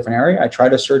improve in a different area, I try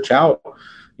to search out,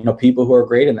 people who are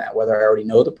great in that, whether I already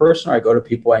know the person or I go to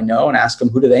people I know and ask them,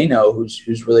 who do they know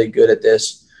who's really good at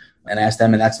this, and ask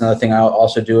them. And that's another thing I'll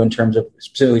also do in terms of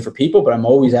specifically for people, but I'm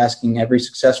always asking every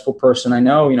successful person I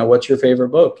know, what's your favorite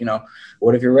book?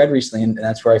 What have you read recently? And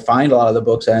that's where I find a lot of the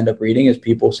books I end up reading is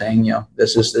people saying,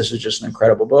 this is just an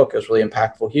incredible book. It was really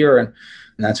impactful here. And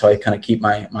that's how I kind of keep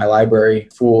my library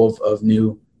full of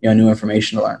new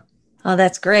information to learn. Oh,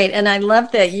 that's great. And I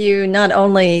love that you not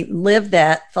only live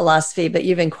that philosophy, but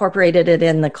you've incorporated it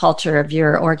in the culture of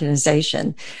your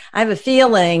organization. I have a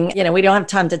feeling, we don't have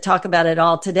time to talk about it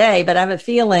all today, but I have a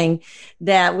feeling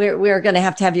that we're going to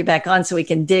have you back on so we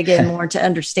can dig in more to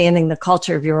understanding the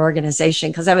culture of your organization.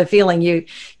 Because I have a feeling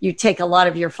you take a lot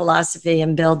of your philosophy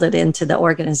and build it into the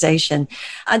organization.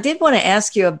 I did want to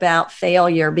ask you about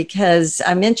failure, because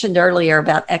I mentioned earlier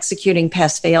about executing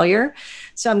past failure.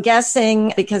 So I'm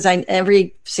guessing, because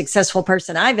every successful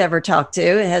person I've ever talked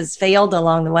to has failed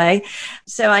along the way.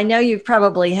 So I know you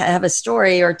probably have a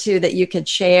story or 2 that you could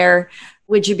share.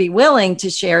 Would you be willing to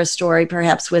share a story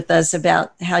perhaps with us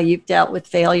about how you've dealt with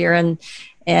failure and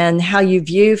and how you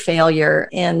view failure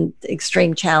and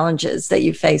extreme challenges that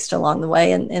you faced along the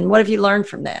way. And what have you learned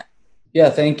from that? Yeah,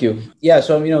 thank you. Yeah,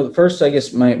 so first, I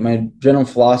guess my general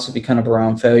philosophy kind of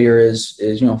around failure is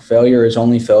failure is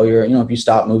only failure, if you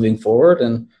stop moving forward.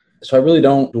 And so I really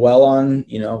don't dwell on,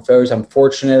 failures. I'm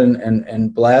fortunate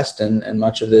and blessed, and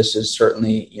much of this is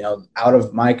certainly, out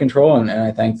of my control. And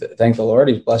I thank the Lord.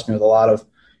 He's blessed me with a lot of,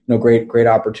 great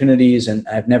opportunities, and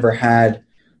I've never had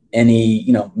any,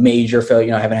 major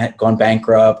failure. I haven't gone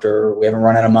bankrupt, or we haven't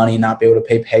run out of money, not be able to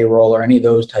pay payroll, or any of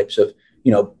those types of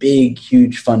big,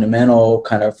 huge, fundamental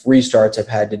kind of restarts I've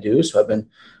had to do. So I've been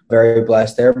very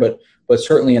blessed there. But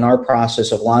certainly in our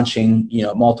process of launching,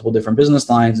 multiple different business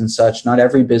lines and such, not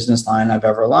every business line I've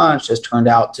ever launched has turned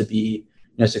out to be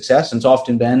a success. And it's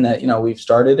often been that, we've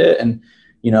started it and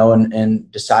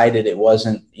decided it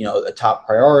wasn't, a top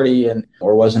priority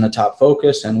or wasn't a top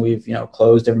focus. And we've,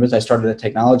 closed different business. I started a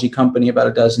technology company about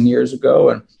a dozen years ago,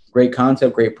 and great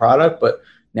concept, great product, but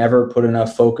never put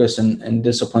enough focus and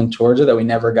discipline towards it that we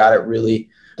never got it really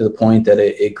to the point that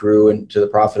it grew into the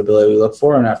profitability we look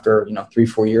for. And after,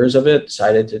 3-4 years of it,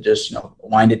 decided to just,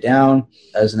 wind it down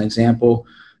as an example.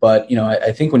 But,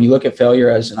 I think when you look at failure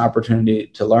as an opportunity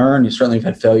to learn, you certainly have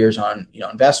had failures on,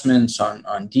 investments,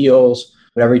 on deals.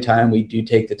 But every time we do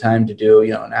take the time to do,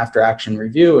 an after action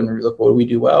review and look, what did we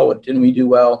do well? What didn't we do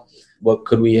well? What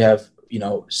could we have,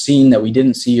 seen that we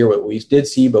didn't see, or what we did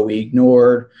see, but we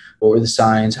ignored? What were the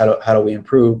signs? How do we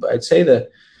improve? But I'd say that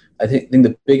I think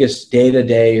the biggest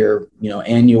day-to-day or,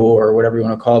 annual or whatever you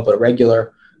want to call it, but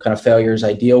regular kind of failures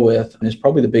I deal with, and is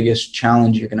probably the biggest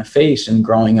challenge you're going to face in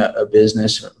growing a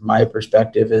business. From my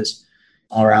perspective is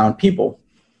around people.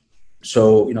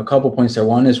 So, a couple points there.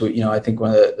 One is, I think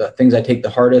one of the things I take the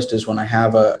hardest is when I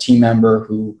have a team member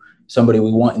somebody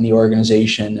we want in the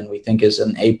organization and we think is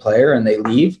an A player, and they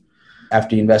leave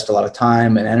after you invest a lot of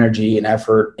time and energy and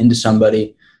effort into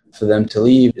somebody. For them to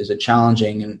leave is a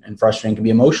challenging and frustrating, can be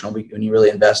emotional when you really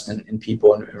invest in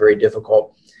people, and very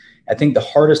difficult. I think the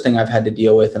hardest thing I've had to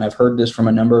deal with, and I've heard this from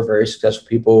a number of very successful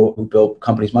people who built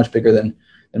companies much bigger than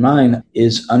mine,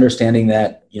 is understanding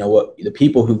that, what the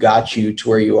people who got you to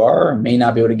where you are may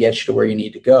not be able to get you to where you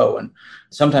need to go. And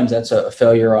sometimes that's a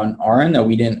failure on our end, that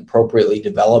we didn't appropriately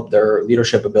develop their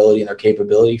leadership ability and their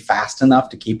capability fast enough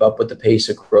to keep up with the pace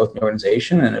of growth in the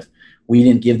organization. And if we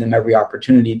didn't give them every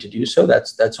opportunity to do so,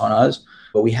 that's on us.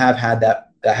 But we have had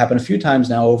that happen a few times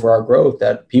now over our growth,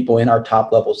 that people in our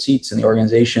top level seats in the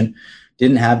organization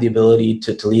didn't have the ability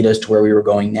to lead us to where we were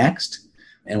going next.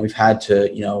 And we've had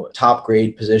to, top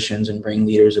grade positions and bring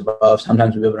leaders above.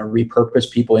 Sometimes we've been able to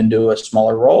repurpose people into a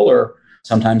smaller role, or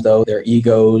sometimes, though, their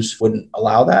egos wouldn't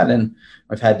allow that. And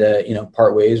I've had to,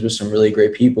 part ways with some really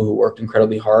great people who worked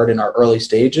incredibly hard in our early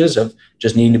stages of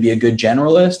just needing to be a good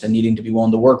generalist and needing to be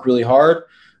willing to work really hard.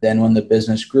 Then when the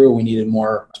business grew, we needed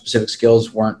more specific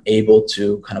skills, weren't able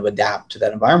to kind of adapt to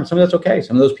that environment. Some of that's okay.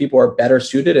 Some of those people are better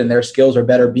suited, and their skills are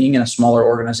better being in a smaller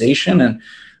organization and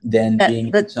then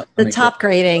being the top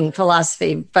grading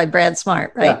philosophy by Brad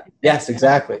Smart, right? Yeah. Yes,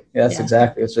 exactly. Yes, yeah.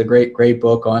 Exactly. It's a great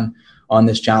book on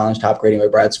this challenge, Top Grading by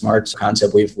Brad Smart's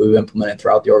concept we've implemented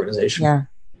throughout the organization. Yeah.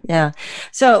 Yeah.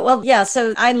 So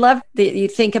I love that you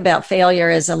think about failure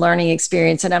as a learning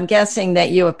experience. And I'm guessing that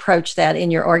you approach that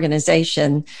in your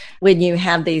organization when you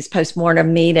have these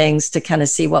postmortem meetings to kind of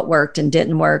see what worked and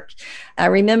didn't work. I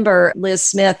remember Liz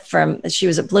Smith she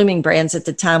was at Blooming Brands at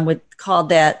the time, called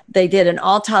that, they did an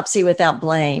autopsy without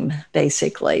blame,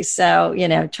 basically. So,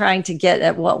 trying to get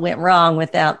at what went wrong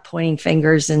without pointing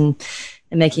fingers and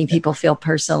making people feel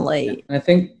personally. And I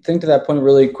think to that point,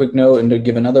 really quick note, and to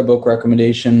give another book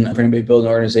recommendation for anybody building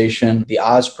an organization, The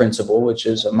Oz Principle, which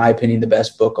is, in my opinion, the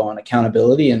best book on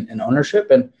accountability and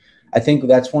ownership. And I think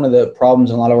that's one of the problems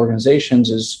in a lot of organizations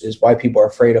is why people are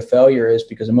afraid of failure, is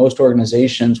because in most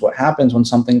organizations, what happens when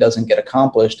something doesn't get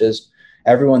accomplished is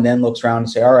everyone then looks around and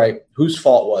say, all right, whose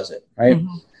fault was it, right?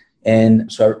 Mm-hmm.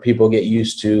 And so people get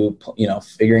used to,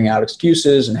 figuring out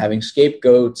excuses and having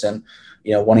scapegoats and,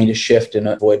 wanting to shift and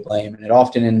avoid blame. And it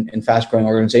often in fast-growing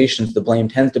organizations, the blame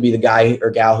tends to be the guy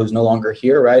or gal who's no longer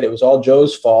here, right? It was all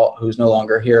Joe's fault who's no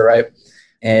longer here, right?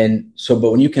 And so, but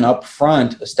when you can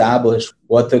upfront establish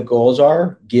what the goals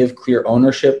are, give clear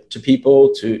ownership to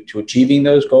people to achieving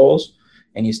those goals,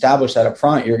 and you establish that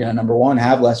upfront, you're going to, number one,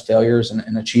 have less failures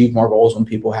and achieve more goals when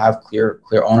people have clear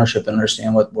ownership and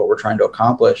understand what we're trying to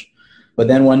accomplish. But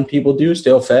then when people do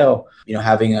still fail,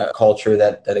 having a culture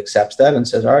that accepts that and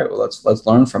says, all right, well, let's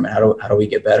learn from it. How do we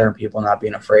get better? And people not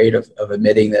being afraid of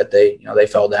admitting that they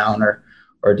fell down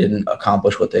or didn't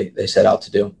accomplish what they set out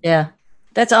to do. Yeah.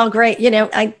 That's all great.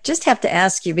 I just have to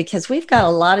ask you because we've got a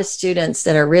lot of students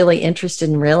that are really interested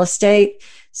in real estate.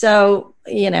 So,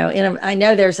 I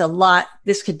know there's a lot,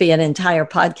 this could be an entire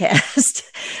podcast,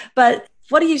 but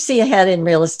what do you see ahead in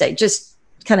real estate? Just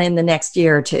kind of in the next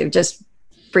year or two, just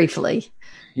briefly.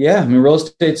 Yeah, I mean, real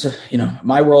estate's,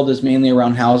 my world is mainly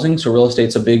around housing. So real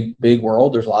estate's a big, big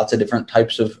world. There's lots of different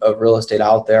types of real estate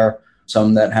out there,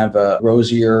 some that have a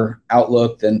rosier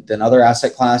outlook than other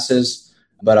asset classes.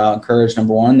 But I'll encourage,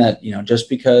 number one, that, just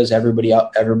because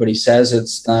everybody says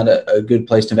it's not a good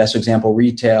place to invest, for example,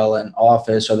 retail and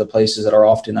office are the places that are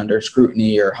often under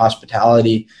scrutiny, or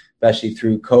hospitality, especially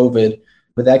through COVID,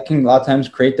 but that can a lot of times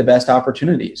create the best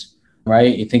opportunities.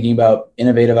 Right? You're thinking about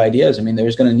innovative ideas. I mean,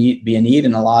 there's going to be a need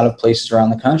in a lot of places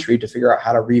around the country to figure out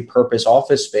how to repurpose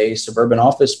office space, suburban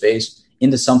office space,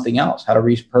 into something else, how to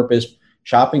repurpose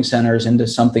shopping centers into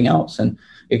something else. And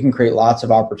it can create lots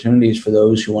of opportunities for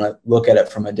those who want to look at it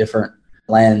from a different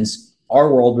lens.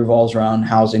 Our world revolves around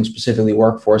housing, specifically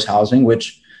workforce housing,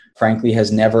 which frankly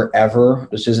has never, ever,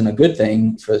 this isn't a good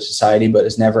thing for society, but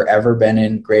has never, ever been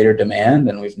in greater demand.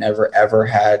 And we've never, ever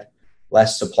had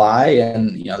less supply.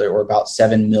 And, there were about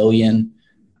 7 million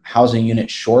housing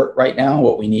units short right now,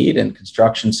 what we need. And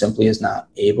construction simply is not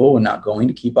able and not going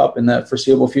to keep up in the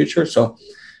foreseeable future. So,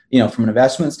 from an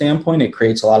investment standpoint, it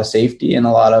creates a lot of safety and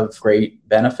a lot of great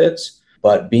benefits.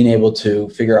 But being able to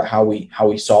figure out how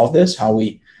we solve this, how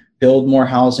we build more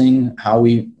housing, how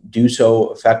we do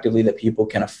so effectively that people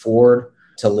can afford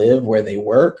to live where they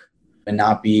work and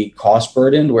not be cost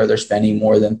burdened, where they're spending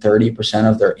more than 30%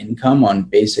 of their income on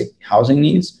basic housing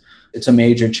needs. It's a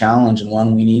major challenge, and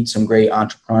one we need some great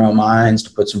entrepreneurial minds to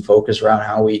put some focus around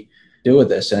how we deal with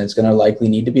this. And it's going to likely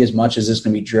need to be, as much as it's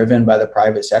going to be driven by the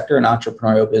private sector and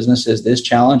entrepreneurial businesses, this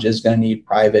challenge is going to need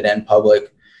private and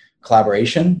public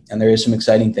collaboration. And there is some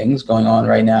exciting things going on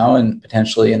right now and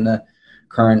potentially in the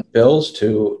current bills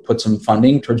to put some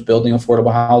funding towards building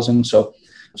affordable housing. So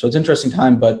it's an interesting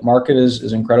time, but market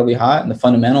is incredibly hot, and the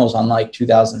fundamentals, unlike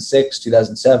 2006,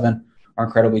 2007, are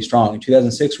incredibly strong. In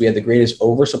 2006, we had the greatest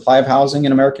oversupply of housing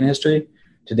in American history.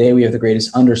 Today, we have the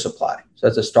greatest undersupply. So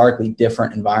that's a starkly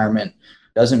different environment.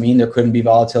 Doesn't mean there couldn't be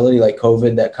volatility like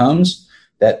COVID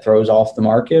that throws off the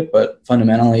market, but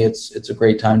fundamentally, it's a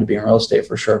great time to be in real estate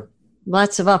for sure.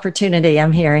 Lots of opportunity,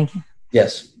 I'm hearing.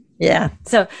 Yes. Yeah.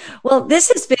 So, well,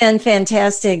 this has been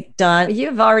fantastic, Don.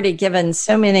 You've already given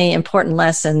so many important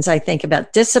lessons, I think,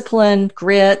 about discipline,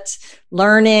 grit,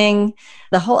 learning,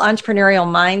 the whole entrepreneurial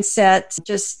mindset.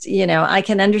 Just, I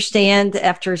can understand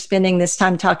after spending this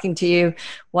time talking to you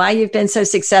why you've been so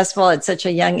successful at such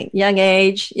a young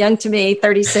age, young to me,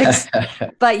 36.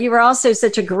 But you were also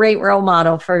such a great role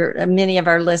model for many of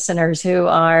our listeners who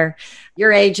are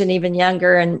your age and even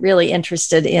younger and really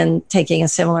interested in taking a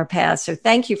similar path. So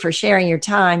thank you for sharing your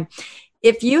time.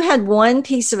 If you had one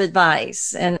piece of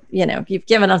advice, and you've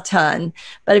given a ton,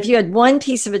 but if you had one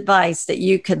piece of advice that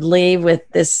you could leave with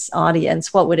this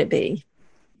audience, what would it be?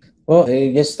 Well, I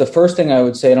guess the first thing I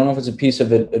would say, I don't know if it's a piece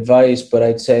of advice, but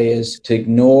I'd say is to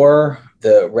ignore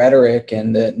the rhetoric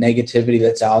and the negativity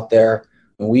that's out there.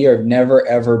 We have never,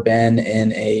 ever been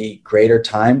in a greater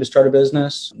time to start a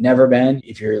business. Never been.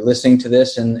 If you're listening to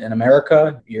this in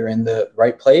America, you're in the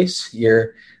right place.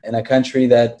 You're in a country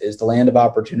that is the land of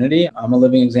opportunity. I'm a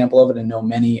living example of it, and know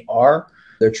many are.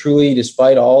 There truly,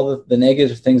 despite all the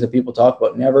negative things that people talk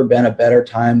about, never been a better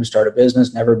time to start a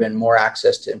business, never been more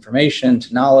access to information,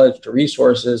 to knowledge, to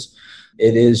resources.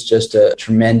 It is just a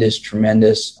tremendous,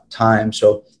 tremendous time.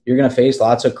 So you're going to face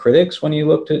lots of critics when you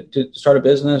look to start a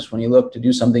business, when you look to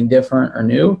do something different or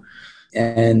new,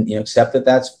 and accept that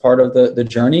that's part of the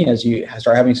journey. As you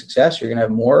start having success, you're going to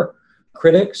have more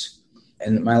critics.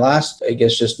 And my last, I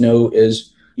guess, just note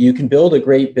is you can build a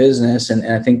great business. And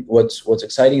I think what's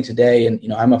exciting today, and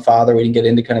I'm a father, we didn't get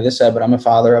into kind of this side, but I'm a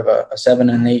father of a 7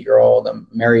 and an 8-year-old. I'm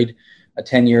married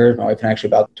 10 years. My wife is actually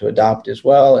about to adopt as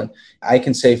well. And I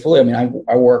can say fully,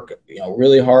 I work,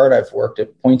 really hard. I've worked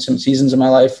at points and seasons in my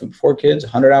life before kids,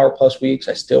 100-hour plus weeks.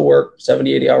 I still work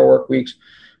 70, 80-hour work weeks,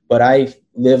 but I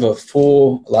live a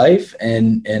full life.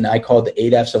 And I call it the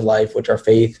 8 F's of life, which are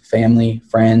faith, family,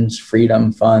 friends,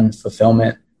 freedom, fun,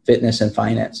 fulfillment, fitness, and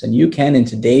finance. And you can, in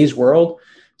today's world,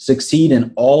 succeed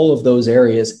in all of those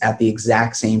areas at the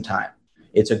exact same time.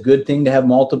 It's a good thing to have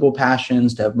multiple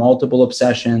passions, to have multiple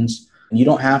obsessions. And you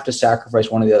don't have to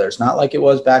sacrifice one or the other. It's not like it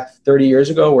was back 30 years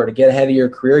ago where to get ahead of your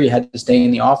career, you had to stay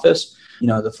in the office.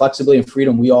 The flexibility and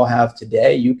freedom we all have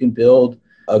today, you can build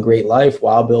a great life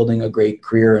while building a great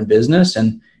career and business.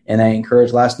 And I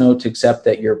encourage, last note, to accept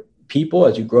that your people,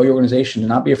 as you grow your organization, to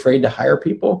not be afraid to hire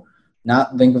people.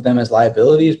 not think of them as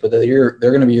liabilities, but they're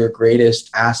going to be your greatest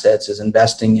assets, is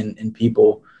investing in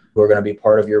people who are going to be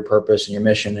part of your purpose and your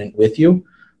mission and with you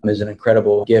is an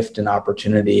incredible gift and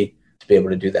opportunity to be able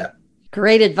to do that.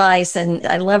 Great advice. And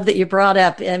I love that you brought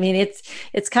up, I mean,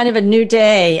 it's kind of a new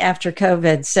day after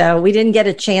COVID. So we didn't get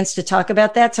a chance to talk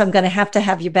about that. So I'm going to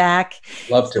have you back.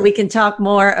 Love to. So we can talk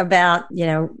more about,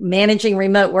 managing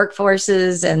remote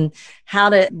workforces and how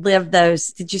to live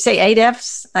those. Did you say 8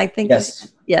 F's? I think.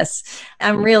 Yes. Yes.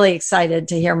 I'm really excited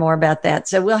to hear more about that.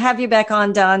 So we'll have you back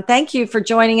on, Don. Thank you for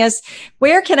joining us.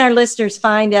 Where can our listeners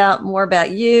find out more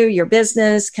about you, your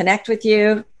business, connect with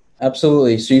you?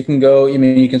 Absolutely. So you can go,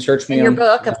 you can search me in your on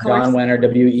book, of course. Don Wenner,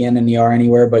 WENNER,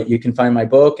 anywhere, but you can find my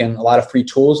book and a lot of free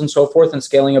tools and so forth in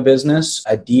scaling a business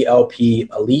at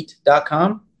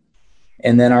dlpelite.com.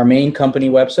 And then our main company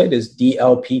website is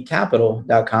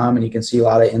dlpcapital.com. And you can see a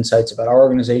lot of insights about our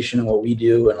organization and what we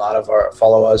do, and a lot of our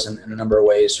follow us in a number of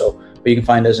ways. But you can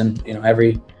find us in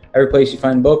every place you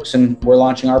find books. And we're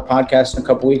launching our podcast in a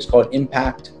couple of weeks called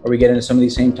Impact, where we get into some of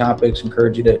these same topics.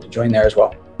 Encourage you to join there as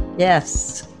well.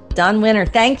 Yes. Don Wenner,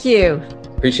 thank you.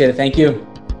 Appreciate it. Thank you.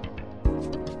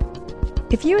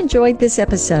 If you enjoyed this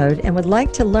episode and would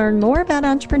like to learn more about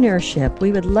entrepreneurship,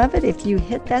 we would love it if you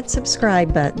hit that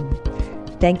subscribe button.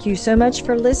 Thank you so much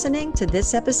for listening to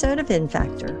this episode of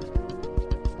InFactor.